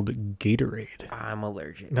cold Gatorade. I'm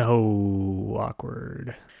allergic. No,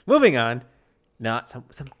 awkward. Moving on. Not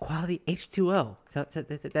some quality H2O.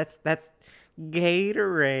 That's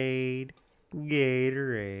Gatorade.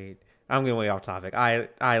 Gatorade. I'm going way off topic.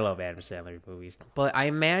 I love Adam Sandler movies. But I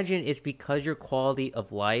imagine it's because your quality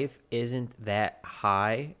of life isn't that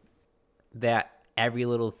high that every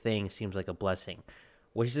little thing seems like a blessing,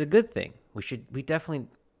 which is a good thing. We definitely,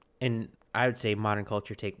 and I would say modern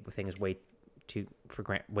culture, take things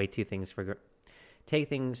take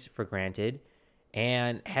things for granted,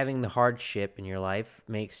 and having the hardship in your life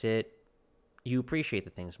makes it, you appreciate the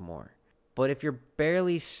things more. But if you're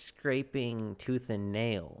barely scraping tooth and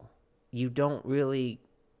nail, you don't really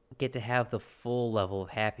get to have the full level of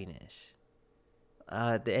happiness.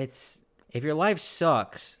 If your life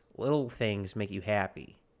sucks, little things make you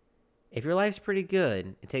happy. If your life's pretty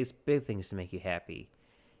good, it takes big things to make you happy.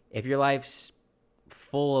 If your life's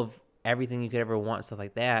full of everything you could ever want, stuff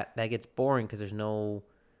like that, that gets boring because there's no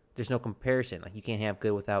comparison. Like, you can't have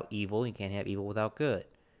good without evil. You can't have evil without good.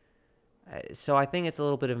 So I think it's a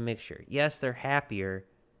little bit of a mixture. Yes, they're happier,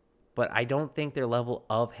 but I don't think their level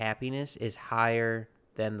of happiness is higher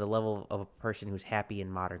than the level of a person who's happy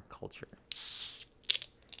in modern culture.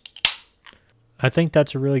 I think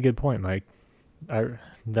that's a really good point, Mike.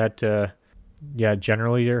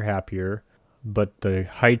 Generally they're happier, but the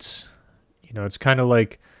heights, it's kind of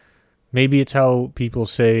like, maybe it's how people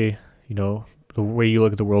say, the way you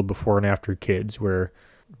look at the world before and after kids, where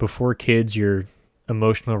before kids, your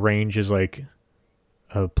emotional range is like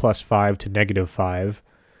a +5 to -5,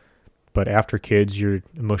 but after kids, your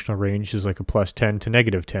emotional range is like a +10 to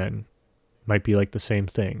 -10. Might be like the same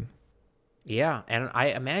thing. Yeah, and I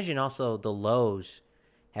imagine also the lows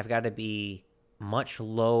have got to be much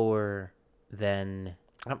lower than...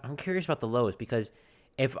 I'm curious about the lows, because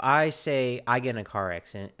if I say I get in a car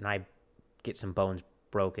accident and I get some bones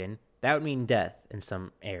broken, that would mean death in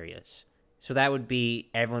some areas. So that would be,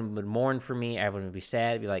 everyone would mourn for me, everyone would be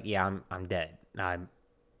sad, be like, yeah, I'm dead. My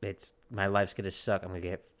life's gonna suck. I'm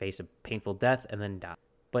gonna face a painful death and then die.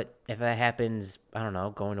 But if that happens, I don't know,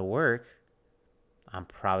 going to work, I'm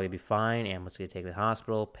probably be fine. Ambulance gonna take me to the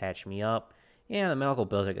hospital, patch me up. Yeah, the medical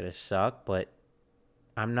bills are gonna suck, but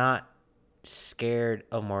I'm not scared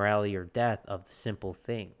of mortality or death, of the simple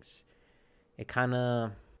things.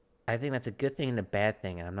 I think that's a good thing and a bad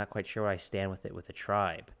thing, and I'm not quite sure where I stand with it with a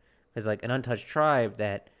tribe. Because like an untouched tribe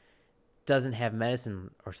that doesn't have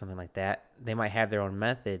medicine or something like that, they might have their own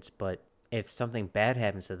methods, but if something bad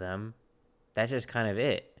happens to them, that's just kind of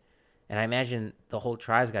it. And I imagine the whole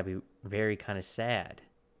tribe's got to be very kind of sad.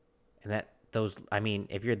 And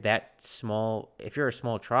if you're a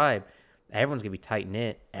small tribe, everyone's going to be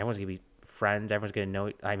tight-knit. Everyone's going to be friends. Everyone's going to know,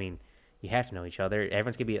 you have to know each other.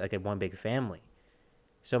 Everyone's going to be like a one big family.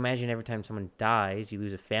 So imagine every time someone dies, you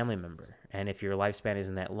lose a family member. And if your lifespan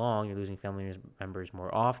isn't that long, you're losing family members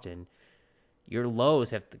more often. Your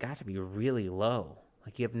lows have got to be really low.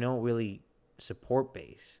 Like, you have no really support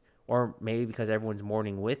base. Or maybe because everyone's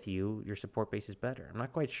mourning with you, your support base is better. I'm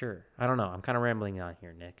not quite sure. I don't know. I'm kind of rambling on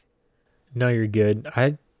here, Nick. No, you're good.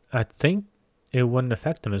 I think it wouldn't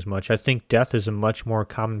affect them as much. I think death is a much more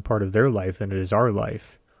common part of their life than it is our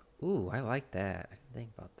life. Ooh, I like that. I didn't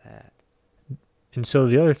think about that. And so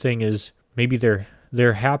the other thing is, maybe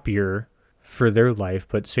they're happier for their life,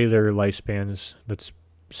 but say their lifespans, let's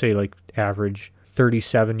say like average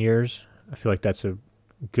 37 years. I feel like that's a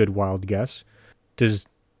good wild guess. Does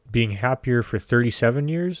being happier for 37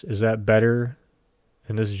 years, is that better?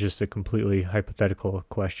 And this is just a completely hypothetical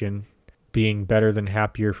question. Being better than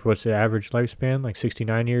happier for what's the average lifespan? Like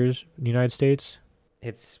 69 years in the United States?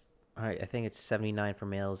 I think it's 79 for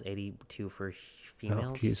males, 82 for females.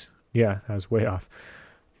 Oh, geez. Yeah, I was way off.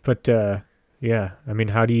 But yeah,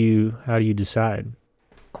 how do you decide?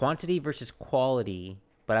 Quantity versus quality,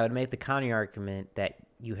 but I would make the counter argument that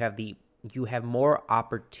you have more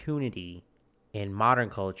opportunity in modern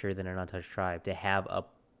culture than an untouched tribe to have a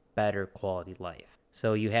better quality life.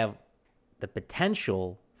 So you have the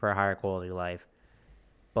potential for a higher quality life,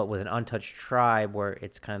 but with an untouched tribe where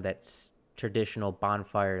it's kind of that traditional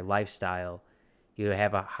bonfire lifestyle, you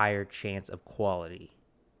have a higher chance of quality.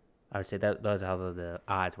 I would say that's how the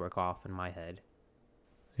odds work off in my head.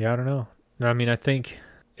 Yeah, I don't know. I think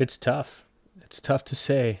it's tough. It's tough to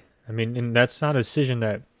say. And that's not a decision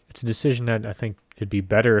it's a decision that I think it'd be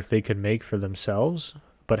better if they could make for themselves.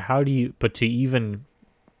 But but to even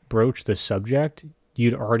broach the subject,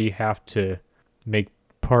 you'd already have to make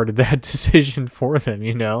part of that decision for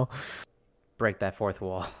them, Break that fourth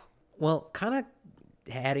wall. Well, kind of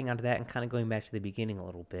adding onto that and kind of going back to the beginning a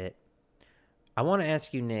little bit. I want to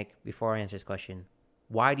ask you, Nick, before I answer this question,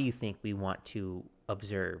 why do you think we want to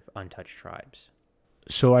observe untouched tribes?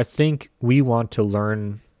 So I think we want to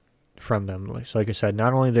learn from them. So like I said,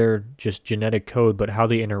 not only their just genetic code, but how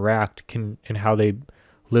they interact and how they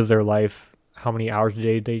live their life, how many hours a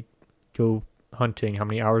day they go hunting, how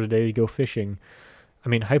many hours a day they go fishing. I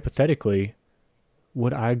mean, hypothetically,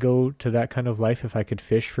 would I go to that kind of life if I could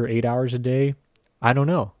fish for 8 hours a day? I don't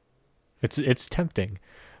know. It's tempting,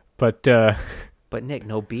 but But Nick,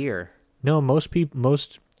 no beer. no, most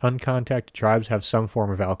uncontacted tribes have some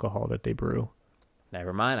form of alcohol that they brew.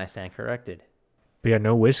 Never mind, I stand corrected. But yeah,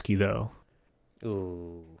 no whiskey though.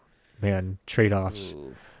 Ooh. Man, trade-offs.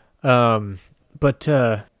 Ooh. But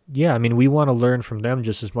yeah, I mean, we want to learn from them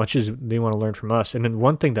just as much as they want to learn from us. And then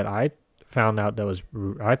one thing that I found out that was,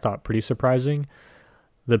 I thought, pretty surprising,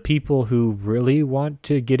 the people who really want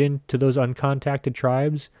to get into those uncontacted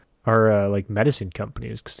tribes are like medicine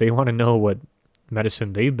companies because they want to know what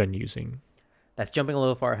medicine they've been using. That's jumping a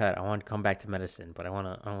little far ahead. I want to come back to medicine, but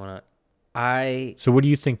So what do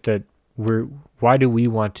you think that why do we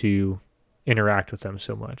want to interact with them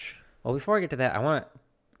so much? well, before I get to that,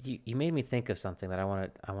 you made me think of something that I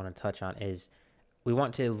want to touch on is we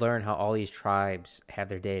want to learn how all these tribes have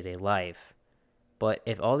their day-to-day life. But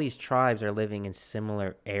if all these tribes are living in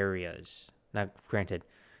similar areas, now granted,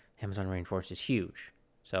 Amazon rainforest is huge,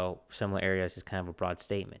 so similar areas is kind of a broad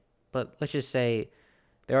statement. But let's just say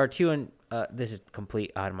there are this is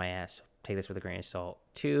complete out of my ass, so take this with a grain of salt,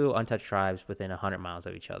 two untouched tribes within 100 miles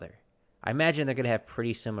of each other. I imagine they're going to have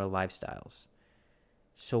pretty similar lifestyles.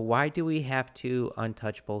 So why do we have to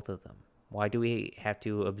untouch both of them? Why do we have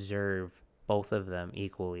to observe both of them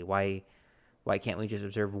equally? Why can't we just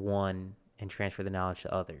observe one and transfer the knowledge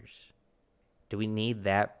to others? Do we need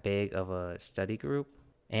that big of a study group?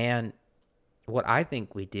 And what I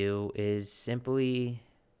think we do is simply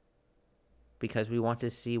because we want to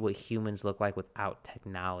see what humans look like without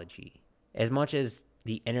technology. As much as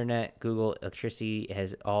the internet, Google, electricity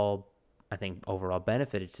has all, I think, overall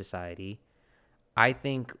benefited society, I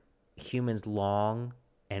think humans long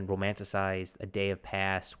and romanticize a day of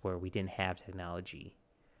past where we didn't have technology.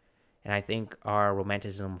 And I think our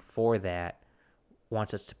romanticism for that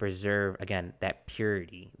wants us to preserve, again, that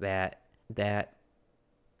purity, that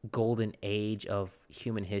golden age of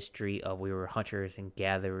human history of we were hunters and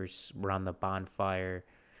gatherers around the bonfire,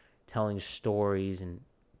 telling stories and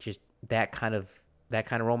just that kind of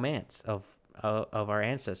romance of our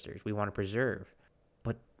ancestors we want to preserve.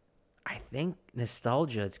 But I think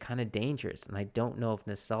nostalgia is kind of dangerous, and I don't know if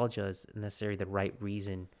nostalgia is necessarily the right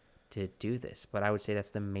reason to do this, but I would say that's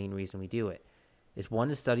the main reason we do it. Is one,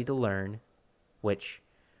 to study to learn, which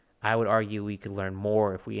I would argue we could learn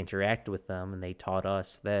more if we interacted with them and they taught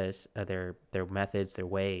us this, their methods, their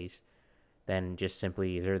ways, than just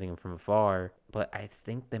simply observing them from afar. But I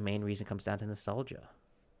think the main reason comes down to nostalgia.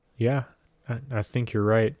 Yeah, I think you're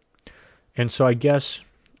right. And so I guess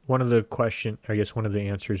one of the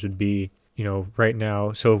answers would be, right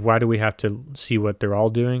now, so why do we have to see what they're all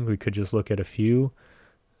doing? We could just look at a few,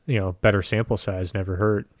 better sample size never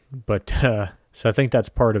hurt. But so I think that's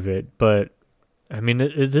part of it. But I mean,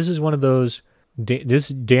 this is one of those, this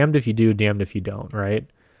damned if you do, damned if you don't, right?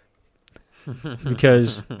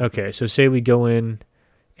 Because, okay, so say we go in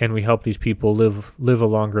and we help these people live a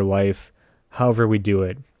longer life, however we do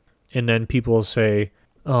it. And then people will say,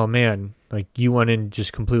 oh man, like you went in and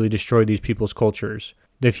just completely destroyed these people's cultures.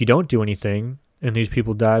 If you don't do anything and these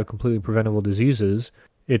people die of completely preventable diseases,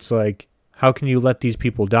 it's like, how can you let these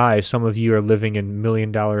people die? Some of you are living in $1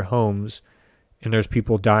 million homes and there's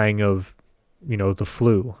people dying of, the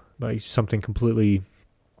flu, like something completely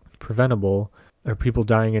preventable, or people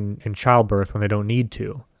dying in childbirth when they don't need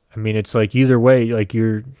to. I mean, it's like either way, like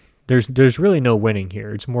there's really no winning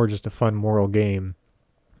here. It's more just a fun moral game,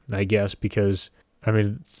 I guess, because I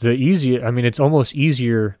mean, it's almost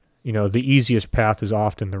easier, the easiest path is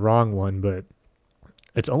often the wrong one, but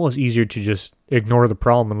it's almost easier to just ignore the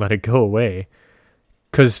problem and let it go away.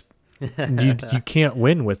 Because you can't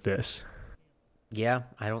win with this. Yeah,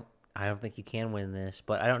 I don't think you can win this,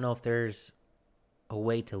 but I don't know if there's a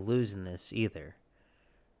way to lose in this either.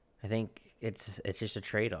 I think it's just a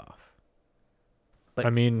trade-off. But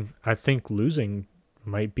I mean, I think losing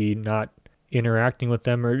might be not interacting with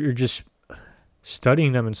them or just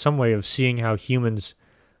studying them in some way of seeing how humans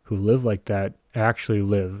who live like that actually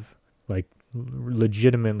live, like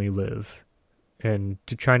legitimately live, and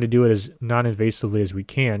to trying to do it as non-invasively as we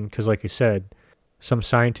can. Because like I said, some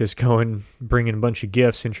scientist going, bringing a bunch of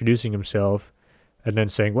gifts, introducing himself, and then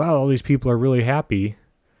saying, wow, all these people are really happy.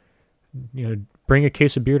 Bring a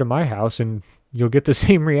case of beer to my house and you'll get the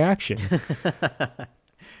same reaction.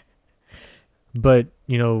 But,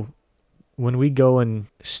 when we go and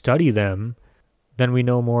study them, then we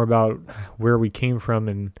know more about where we came from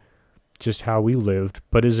and just how we lived.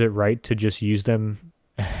 But is it right to just use them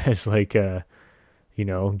as like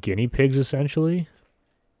guinea pigs essentially?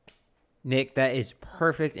 Nick, that is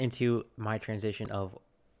perfect into my transition of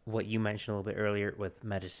what you mentioned a little bit earlier with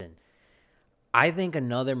medicine. I think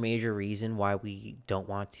another major reason why we don't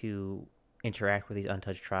want to interact with these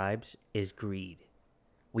untouched tribes is greed.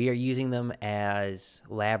 We are using them as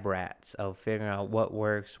lab rats of figuring out what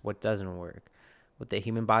works, what doesn't work, what the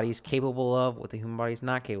human body is capable of, what the human body is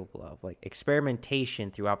not capable of, like experimentation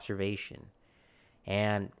through observation.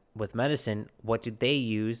 And with medicine, what did they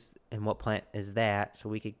use and what plant is that? So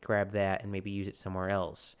we could grab that and maybe use it somewhere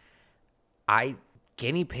else.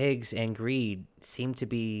 Guinea pigs and greed seem to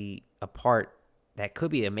be a part that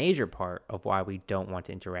could be a major part of why we don't want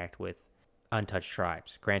to interact with untouched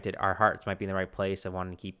tribes. Granted, our hearts might be in the right place of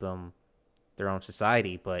wanting to keep them their own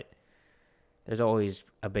society, but there's always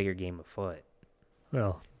a bigger game afoot.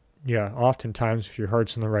 Well, yeah, oftentimes if your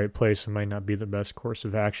heart's in the right place, it might not be the best course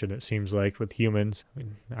of action, it seems like, with humans.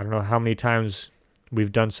 I don't know how many times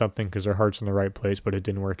we've done something because our heart's in the right place, but it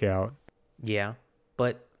didn't work out. Yeah,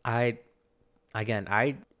 but I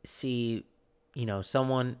see,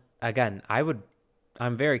 someone, again,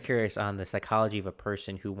 I'm very curious on the psychology of a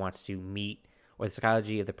person who wants to meet, or the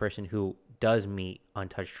psychology of the person who does meet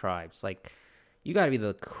untouched tribes. Like, you got to be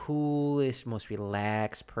the coolest, most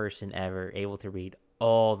relaxed person ever, able to read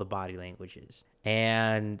all the body languages.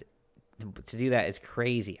 And to do that is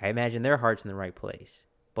crazy. I imagine their heart's in the right place.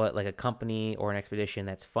 But like a company or an expedition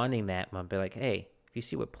that's funding that might be like, hey, if you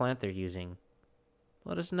see what plant they're using,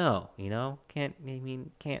 let us know. Can't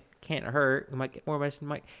hurt. You might get more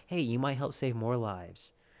medicine. You might help save more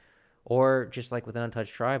lives. Or just like with an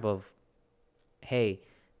untouched tribe of, hey,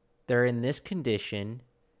 they're in this condition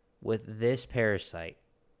with this parasite.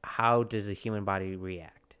 How does the human body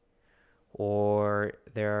react? Or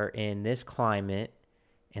they're in this climate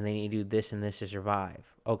and they need to do this and this to survive.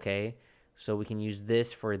 Okay, so we can use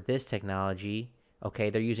this for this technology. Okay,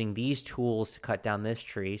 they're using these tools to cut down this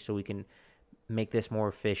tree so we can make this more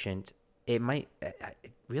efficient. It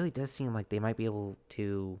really does seem like they might be able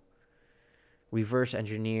to reverse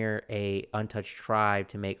engineer a untouched tribe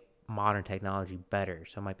to make modern technology better.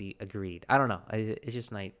 So it might be agreed. I don't know. It's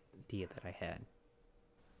just an idea that I had.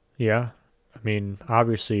 Yeah. I mean,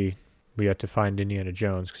 obviously, we have to find Indiana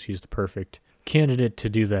Jones because he's the perfect candidate to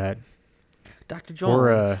do that. Dr. Jones.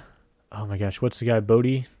 Or, oh my gosh, what's the guy,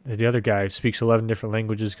 Bodhi? The other guy speaks 11 different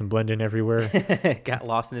languages, can blend in everywhere. Got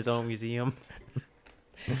lost in his own museum.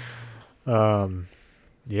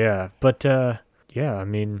 Yeah. But, I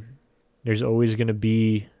mean, there's always going to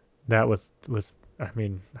be that with, I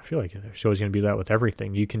feel like there's always going to be that with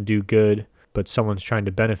everything. You can do good, but someone's trying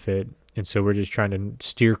to benefit. And so we're just trying to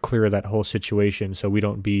steer clear of that whole situation so we're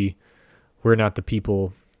not the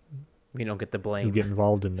people. We don't get the blame. Who get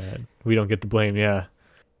involved in that. We don't get the blame, yeah.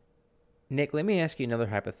 Nick, let me ask you another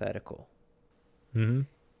hypothetical. Mm-hmm.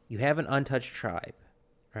 You have an untouched tribe,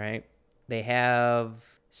 right? They have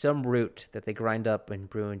some root that they grind up and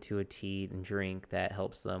brew into a tea and drink that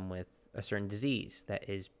helps them with a certain disease that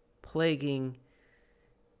is plaguing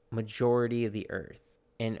majority of the earth.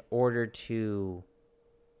 In order to,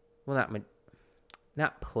 well,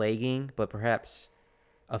 not plaguing, but perhaps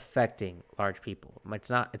affecting large people.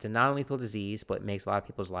 It's a non-lethal disease, but it makes a lot of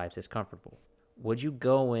people's lives discomfortable. Would you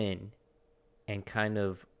go in and kind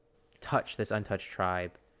of touch this untouched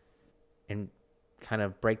tribe and kind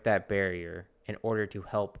of break that barrier in order to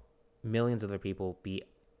help millions of other people be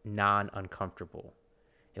non-uncomfortable?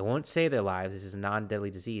 It won't save their lives. This is a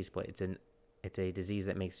non-deadly disease, but it's a disease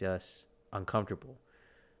that makes us uncomfortable.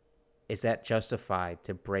 Is that justified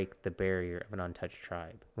to break the barrier of an untouched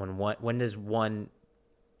tribe? When does one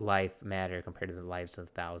life matter compared to the lives of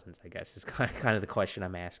thousands, I guess, is kind of the question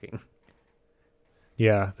I'm asking.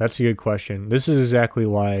 Yeah, that's a good question. This is exactly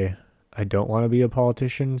why I don't want to be a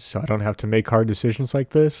politician, so I don't have to make hard decisions like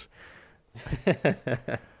this.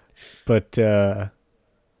 But, yeah,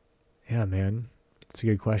 man, it's a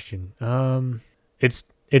good question. It's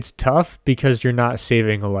tough because you're not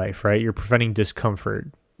saving a life, right? You're preventing discomfort.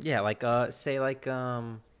 Yeah, like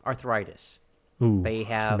arthritis. Ooh, they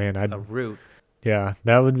have a root. Yeah,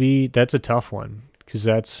 that's a tough one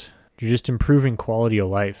because you're just improving quality of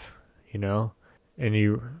life, and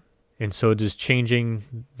so just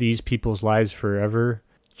changing these people's lives forever.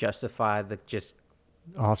 Justify it.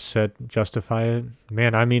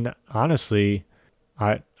 Man, honestly,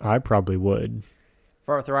 I probably would.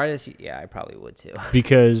 For arthritis, yeah, I probably would too.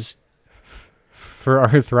 Because for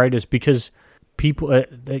arthritis, because people,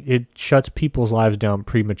 it shuts people's lives down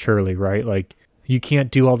prematurely, right? Like you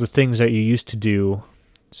can't do all the things that you used to do.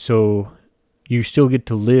 So you still get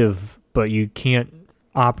to live, but you can't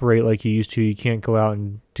operate like you used to. You can't go out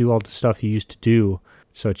and do all the stuff you used to do.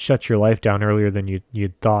 So it shuts your life down earlier than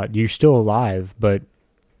you thought. You're still alive, but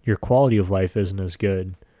your quality of life isn't as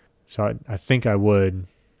good. So I think I would,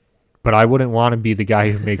 but I wouldn't want to be the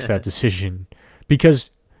guy who makes that decision, because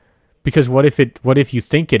what if you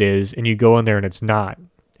think it is and you go in there and it's not,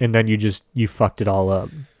 and then you fucked it all up,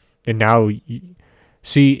 and now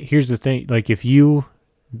see, here's the thing, like if you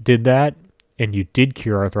did that and you did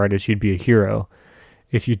cure arthritis, you'd be a hero.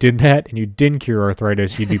 If you did that and you didn't cure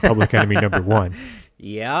arthritis, you'd be public enemy number one.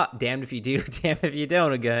 Yeah, damned if you do, damned if you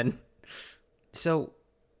don't again. So,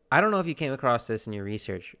 I don't know if you came across this in your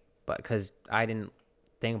research, but because I didn't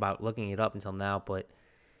think about looking it up until now, but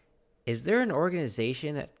is there an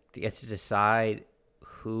organization that gets to decide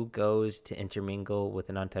who goes to intermingle with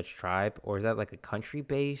an untouched tribe, or is that like a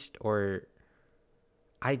country-based, or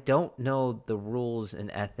I don't know the rules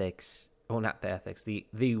and ethics, well, not the ethics,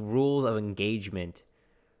 the rules of engagement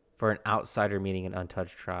for an outsider meeting an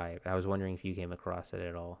untouched tribe. I was wondering if you came across it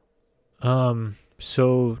at all.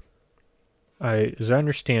 So as I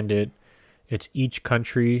understand it, it's each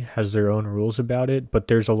country has their own rules about it, but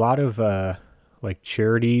there's a lot of like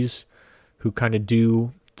charities who kind of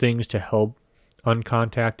do things to help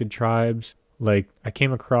uncontacted tribes. Like I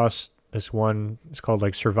came across this one, it's called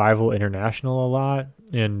like Survival International a lot,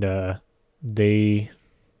 and they,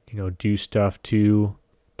 do stuff to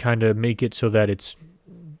kind of make it so that it's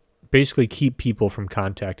basically keep people from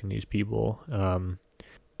contacting these people.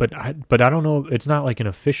 But I don't know. It's not like an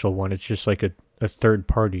official one. It's just like a third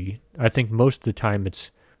party. I think most of the time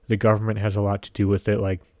it's the government has a lot to do with it.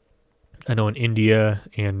 Like I know in India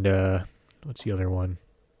and what's the other one?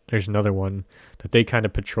 There's another one that they kind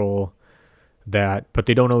of patrol that, but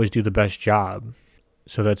they don't always do the best job.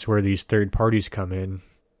 So that's where these third parties come in.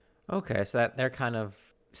 Okay, so that they're kind of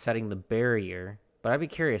setting the barrier. But I'd be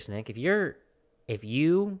curious, Nick, if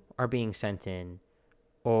you are being sent in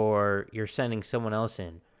or you're sending someone else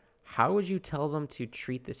in, how would you tell them to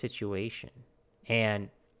treat the situation? And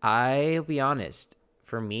I'll be honest,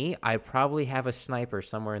 for me, I probably have a sniper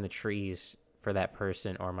somewhere in the trees for that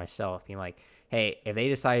person or myself, being like, hey, if they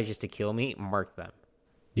decided just to kill me, mark them.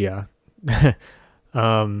 Yeah.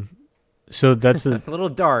 So that's a little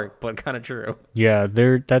dark, but kind of true. Yeah,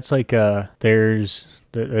 that's like there's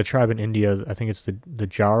the tribe in India. I think it's the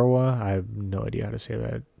Jarawa. I have no idea how to say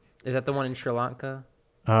that. Is that the one in Sri Lanka?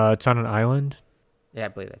 It's on an island. Yeah, I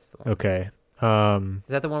believe that's the one. Okay.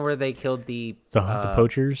 Is that the one where they killed the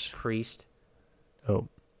poachers priest? Oh,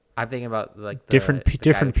 I'm thinking about like the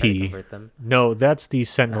different P. No, that's the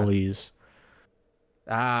Sentinelese.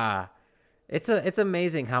 It's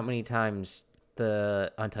amazing how many times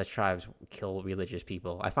the Untouched Tribes kill religious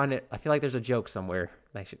people. I feel like there's a joke somewhere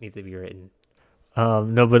that needs to be written.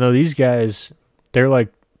 No, these guys, they're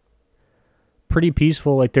like pretty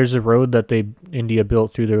peaceful. Like there's a road that India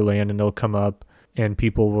built through their land, and they'll come up and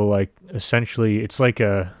people will like, essentially it's like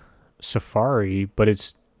a safari, but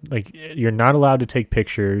it's like you're not allowed to take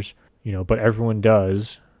pictures, but everyone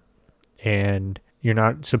does. And you're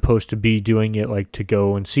not supposed to be doing it like to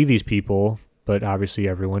go and see these people, but obviously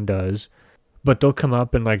everyone does. But they'll come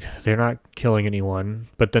up and like they're not killing anyone.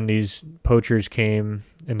 But then these poachers came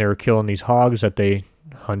and they were killing these hogs that they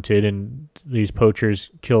hunted, and these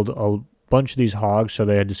poachers killed a bunch of these hogs, so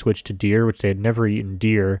they had to switch to deer, which they had never eaten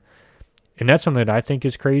deer. And that's something that I think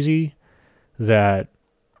is crazy, that,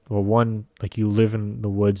 well, one, like you live in the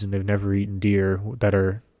woods and they've never eaten deer that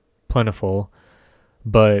are plentiful,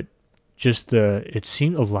 but just it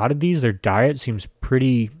seems a lot of these, their diet seems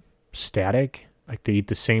pretty static. Like they eat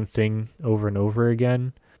the same thing over and over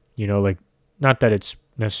again. Like not that it's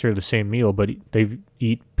necessarily the same meal, but they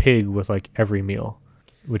eat pig with like every meal,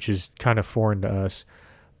 which is kind of foreign to us.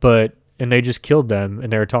 And they just killed them,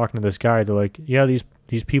 and they were talking to this guy. They're like, yeah,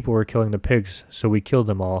 these people were killing the pigs, so we killed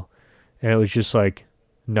them all. And it was just like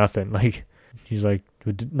nothing. Like he's like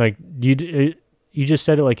you just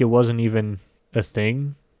said it like it wasn't even a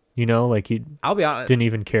thing. Like I'll be honest, didn't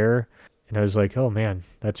even care. And I was like, oh man,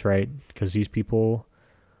 that's right. Because these people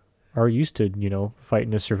are used to,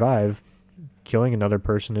 fighting to survive. Killing another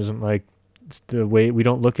person isn't like, it's the way, we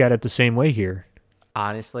don't look at it the same way here.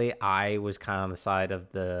 Honestly, I was kind of on the side of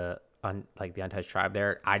the Untouched Tribe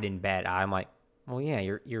there. I didn't bet. I'm like, well, yeah,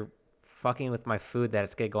 you're fucking with my food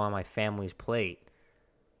that's going to go on my family's plate.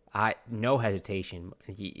 No hesitation.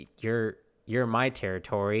 You're in my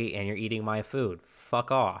territory and you're eating my food.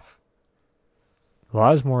 Fuck off. Well,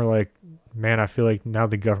 I was more like, man, I feel like now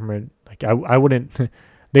the government, like I wouldn't,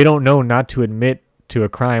 they don't know not to admit to a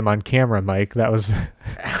crime on camera, Mike. That was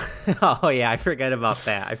Oh yeah, I forget about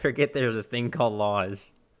that. I forget there's this thing called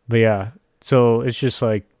laws. But yeah, so it's just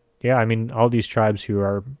like, yeah, I mean, all these tribes who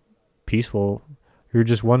are peaceful, you're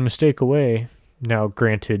just one mistake away. Now,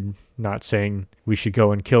 granted, not saying we should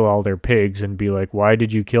go and kill all their pigs and be like, why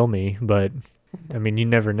did you kill me? But, I mean, you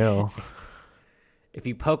never know. If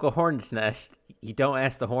you poke a hornet's nest, you don't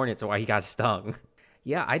ask the hornets why he got stung.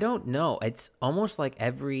 Yeah, I don't know. It's almost like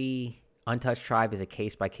every untouched tribe is a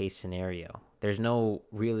case by case scenario. There's no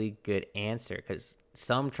really good answer because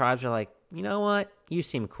some tribes are like, you know what? You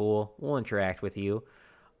seem cool. We'll interact with you.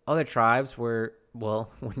 Other tribes where,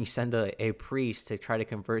 well, when you send a priest to try to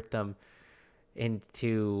convert them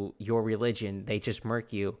into your religion, they just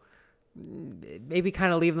murk you. Maybe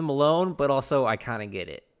kind of leave them alone, but also I kind of get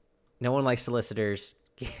it. No one likes solicitors.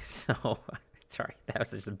 So, sorry, that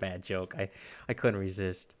was just a bad joke. I couldn't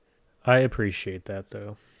resist. I appreciate that,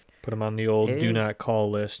 though. Put them on the old do not call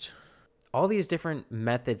list. All these different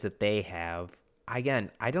methods that they have,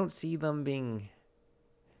 again, I don't see them being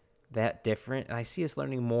that different. And I see us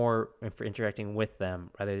learning more for interacting with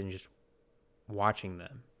them rather than just watching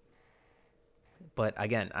them. But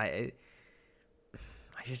again, it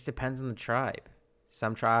just depends on the tribe.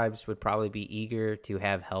 Some tribes would probably be eager to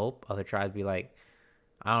have help. Other tribes be like,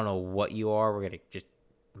 I don't know what you are. We're going to just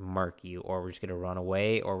murk you, or we're just going to run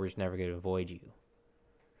away, or we're just never going to avoid you.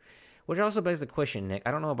 Which also begs the question, Nick.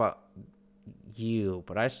 I don't know about you,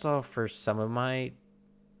 but I saw for some of my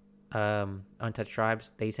untouched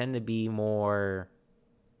tribes, they tend to be more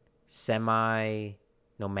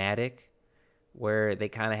semi-nomadic, where they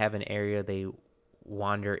kind of have an area they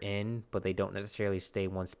wander in, but they don't necessarily stay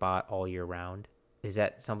one spot all year round. Is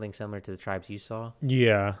that something similar to the tribes you saw?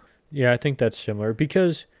 Yeah. Yeah, I think that's similar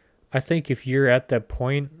because I think if you're at that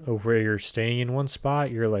point of where you're staying in one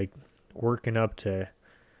spot, you're like working up to,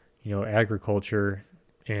 agriculture.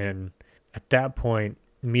 And at that point,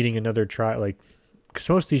 meeting another tribe, like, because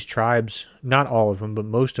most of these tribes, not all of them, but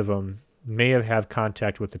most of them may have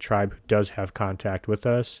contact with the tribe who does have contact with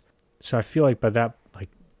us. So I feel like by that, like,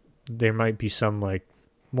 there might be some, like,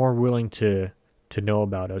 more willing to know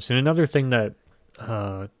about us. And another thing that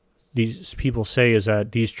these people say is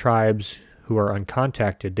that these tribes who are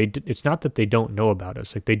uncontacted, it's not that they don't know about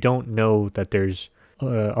us. Like, they don't know that there's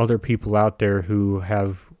other people out there who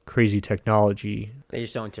have crazy technology. They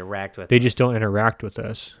just don't interact with us. They just don't interact with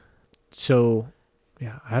us. So,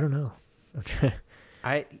 yeah, I don't know.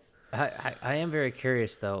 I am very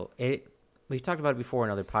curious, though. We've talked about it before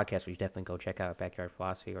in other podcasts. We should definitely go check out Backyard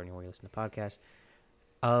Philosophy or anywhere you listen to podcasts.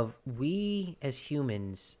 We as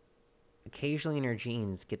humans occasionally in our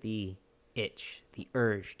genes get the itch, the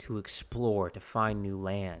urge to explore, to find new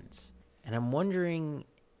lands. And I'm wondering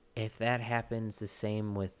if that happens the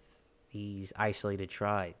same with these isolated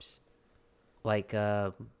tribes. Like,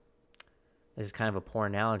 this is kind of a poor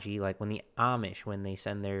analogy, like when the Amish, when they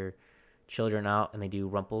send their children out and they do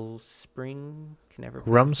Rumspringa?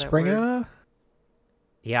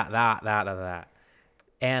 Yeah, that.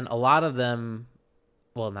 And a lot of them,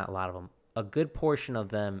 well, not a lot of them, a good portion of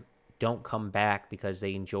them don't come back because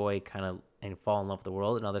they enjoy kind of and fall in love with the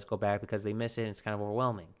world, and others go back because they miss it and it's kind of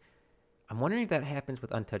overwhelming. I'm wondering if that happens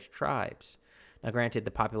with untouched tribes. Now, granted,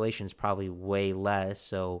 the population is probably way less,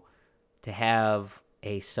 so to have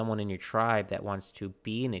someone in your tribe that wants to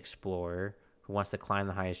be an explorer, who wants to climb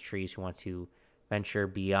the highest trees, who wants to venture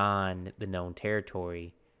beyond the known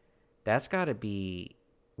territory, that's got to be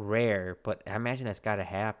rare, but I imagine that's got to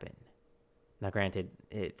happen. Now, granted,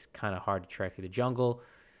 it's kind of hard to trek through the jungle.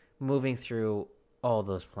 Moving through all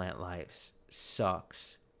those plant lives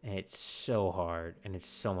sucks, and it's so hard, and it's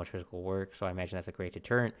so much physical work, so I imagine that's a great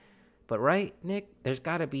deterrent. But right, Nick, there's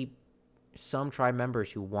got to be some tribe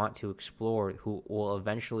members who want to explore, who will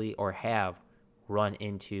eventually or have run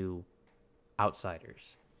into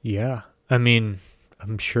outsiders. Yeah, I mean,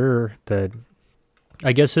 I'm sure that,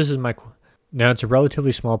 I guess this is now it's a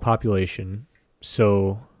relatively small population,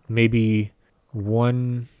 so maybe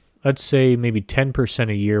let's say maybe 10%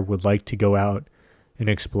 a year would like to go out and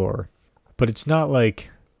explore. But it's not like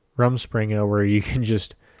Rumspringa where you can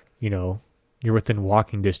just, you're within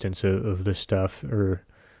walking distance of this stuff or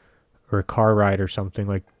a car ride or something.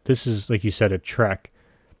 Like, this is, like you said, a trek.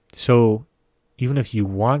 So even if you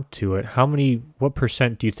want to what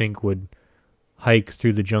percent do you think would hike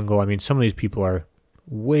through the jungle? I mean, some of these people are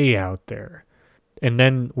way out there. And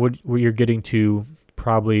then what you're getting to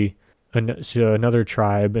probably another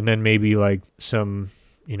tribe, and then maybe like some,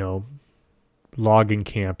 logging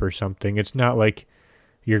camp or something. It's not like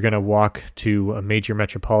you're going to walk to a major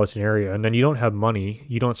metropolitan area and then you don't have money,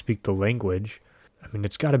 you don't speak the language. I mean,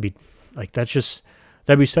 it's got to be like, that'd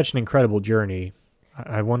be such an incredible journey.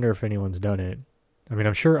 I wonder if anyone's done it. I mean,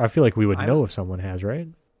 I feel like we would I'm know if someone has, right?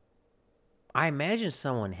 I imagine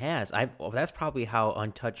someone has. That's probably how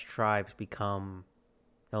untouched tribes become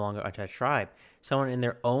no longer untouched tribe. Someone in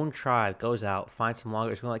their own tribe goes out, finds some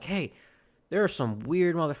loggers, going like, "Hey, there are some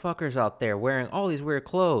weird motherfuckers out there wearing all these weird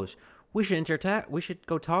clothes. We should We should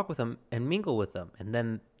go talk with them and mingle with them." And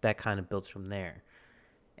then that kind of builds from there.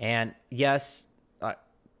 And yes,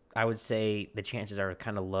 I would say the chances are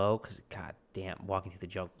kind of low because, god damn, walking through the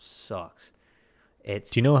jungle sucks. Do you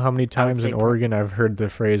It's know how many I would times in say Oregon I've heard the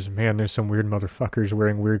phrase, man, there's some weird motherfuckers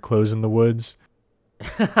wearing weird clothes in the woods?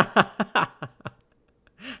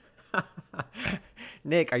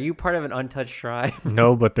 Nick, are you part of an untouched tribe?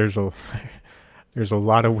 No, but there's a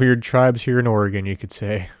lot of weird tribes here in Oregon, you could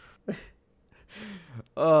say.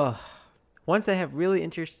 Ugh. Ones that have really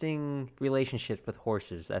interesting relationships with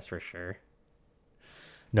horses, that's for sure.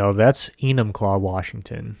 No, that's Enumclaw,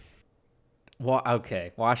 Washington. Well,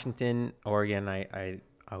 okay, Washington, Oregon, I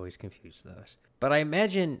always confuse those. But I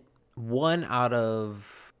imagine one out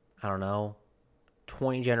of, I don't know,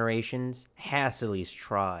 20 generations has to at least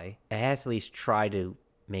try. It has to at least try to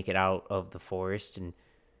make it out of the forest and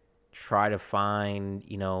try to find,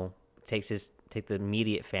 take the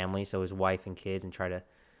immediate family, so his wife and kids, and try to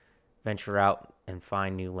venture out and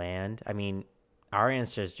find new land. I mean, our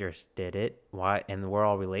ancestors did it. Why? And we're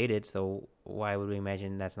all related, so why would we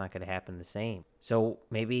imagine that's not going to happen the same? So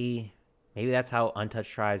maybe that's how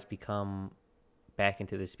untouched tribes become back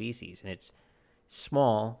into the species, and it's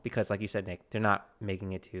small because, like you said, Nick, they're not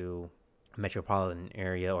making it to a metropolitan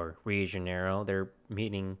area or Rio de Janeiro. They're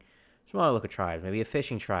meeting smaller local tribes, maybe a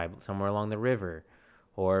fishing tribe somewhere along the river,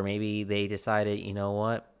 or maybe they decided, you know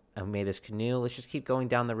what, I made this canoe. Let's just keep going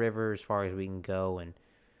down the river as far as we can go, and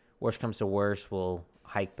worst comes to worst, we'll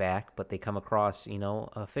hike back. But they come across,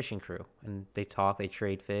 a fishing crew, and they talk, they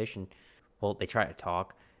trade fish, and well, they try to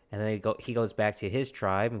talk, and then he goes back to his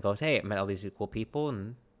tribe and goes, "Hey, I met all these cool people,"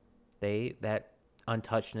 and that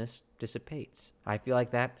untouchedness dissipates. I feel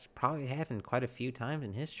like that's probably happened quite a few times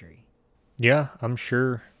in history. Yeah, I'm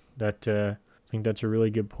sure that, I think that's a really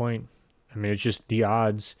good point. I mean, it's just the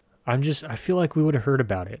odds. I feel like we would have heard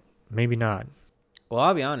about it. Maybe not. Well,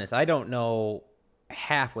 I'll be honest, I don't know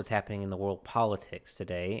half what's happening in the world politics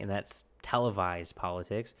today, and that's televised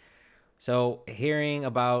politics. So hearing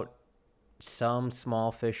about some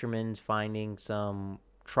small fishermen finding some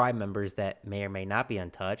tribe members that may or may not be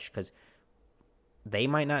untouched, because they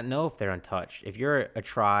might not know if they're untouched. If you're a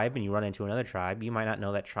tribe and you run into another tribe, you might not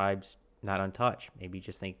know that tribe's not untouched. Maybe you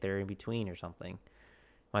just think they're in between or something.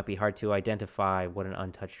 Might be hard to identify what an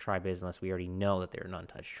untouched tribe is unless we already know that they're an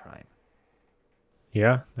untouched tribe.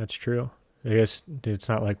 Yeah, that's true. I guess it's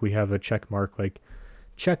not like we have a check mark like,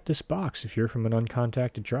 check this box if you're from an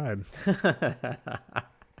uncontacted tribe.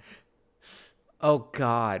 Oh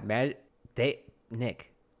God, man!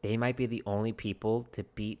 Nick, they might be the only people to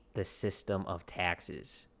beat the system of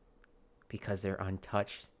taxes because they're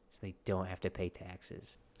untouched, so they don't have to pay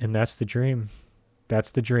taxes. And that's the dream. That's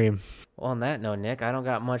the dream. Well, on that note, Nick, I don't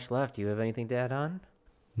got much left. Do you have anything to add on?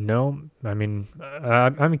 No, I mean,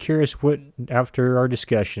 I'm curious. What after our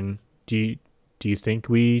discussion, do you think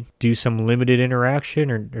we do some limited interaction,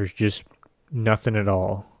 or there's just nothing at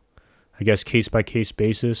all? I guess case by case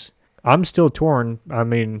basis. I'm still torn. I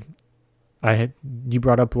mean, you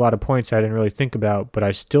brought up a lot of points I didn't really think about, but I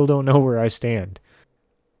still don't know where I stand.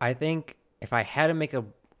 I think if I had to make a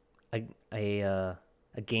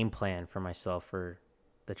game plan for myself for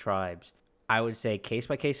the tribes, I would say case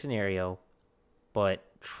by case scenario, but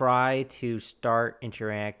try to start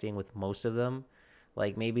interacting with most of them.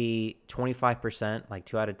 Like maybe 25%, like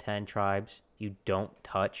 2 out of 10 tribes, you don't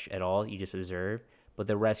touch at all. You just observe. But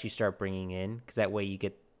the rest you start bringing in, because that way you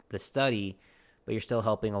get the study, but you're still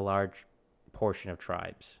helping a large portion of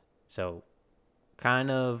tribes. So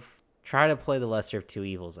kind of try to play the lesser of two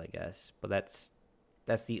evils, I guess. But that's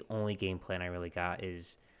the only game plan I really got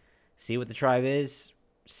is see what the tribe is,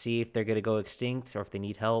 see if they're going to go extinct or if they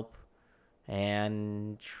need help,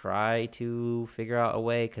 and try to figure out a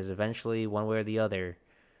way, because eventually, one way or the other,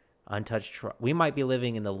 we might be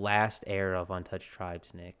living in the last era of untouched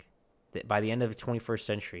tribes, Nick. By the end of the 21st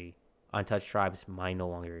century, untouched tribes might no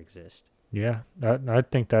longer exist. Yeah, I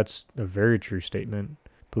think that's a very true statement.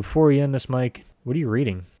 Before we end this, Mike, what are you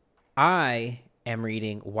reading? I am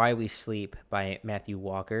reading Why We Sleep by Matthew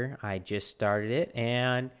Walker. I just started it,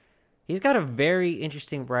 and he's got a very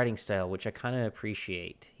interesting writing style, which I kind of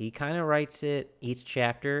appreciate. He kind of writes each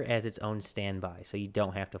chapter as its own standby, so you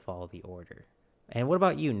don't have to follow the order. And what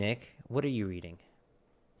about you, Nick? What are you reading?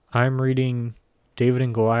 I'm reading David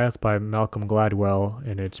and Goliath by Malcolm Gladwell,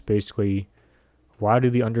 and it's basically, why do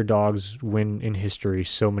the underdogs win in history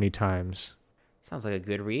so many times? Sounds like a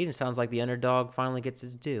good read. It sounds like the underdog finally gets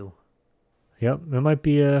his due. Yep, it might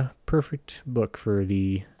be a perfect book for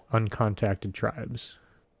the uncontacted tribes.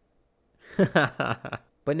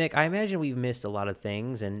 But Nick, I imagine we've missed a lot of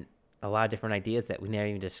things and a lot of different ideas that we never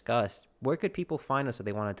even discussed. Where could people find us if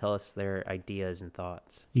they want to tell us their ideas and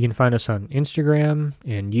thoughts? You can find us on Instagram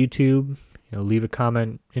and YouTube. Leave a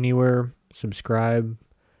comment anywhere, subscribe,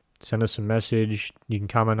 send us a message. You can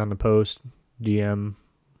comment on the post, DM,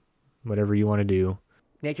 whatever you want to do.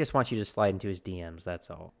 Nick just wants you to slide into his DMs, that's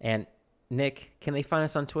all. And Nick, can they find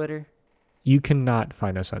us on Twitter? You cannot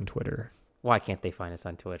find us on Twitter. Why can't they find us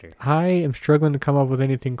on Twitter? I am struggling to come up with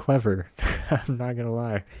anything clever. I'm not going to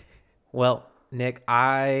lie. Well, Nick,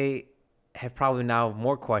 I have probably now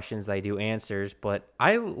more questions than I do answers, but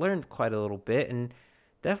I learned quite a little bit and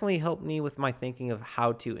definitely helped me with my thinking of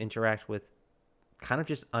how to interact with kind of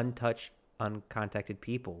just untouched, uncontacted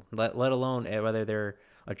people, let alone whether they're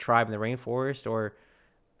a tribe in the rainforest or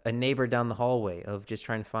a neighbor down the hallway, of just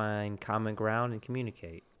trying to find common ground and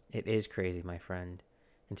communicate. It is crazy, my friend.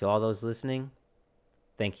 And to all those listening,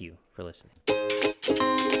 thank you for listening.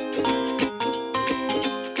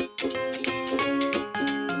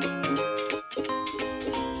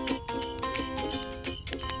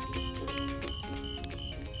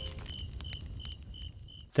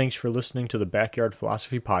 Thanks for listening to the Backyard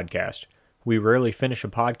Philosophy Podcast. We rarely finish a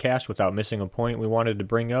podcast without missing a point we wanted to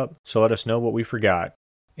bring up, so let us know what we forgot.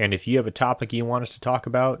 And if you have a topic you want us to talk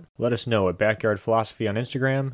about, let us know at Backyard Philosophy on Instagram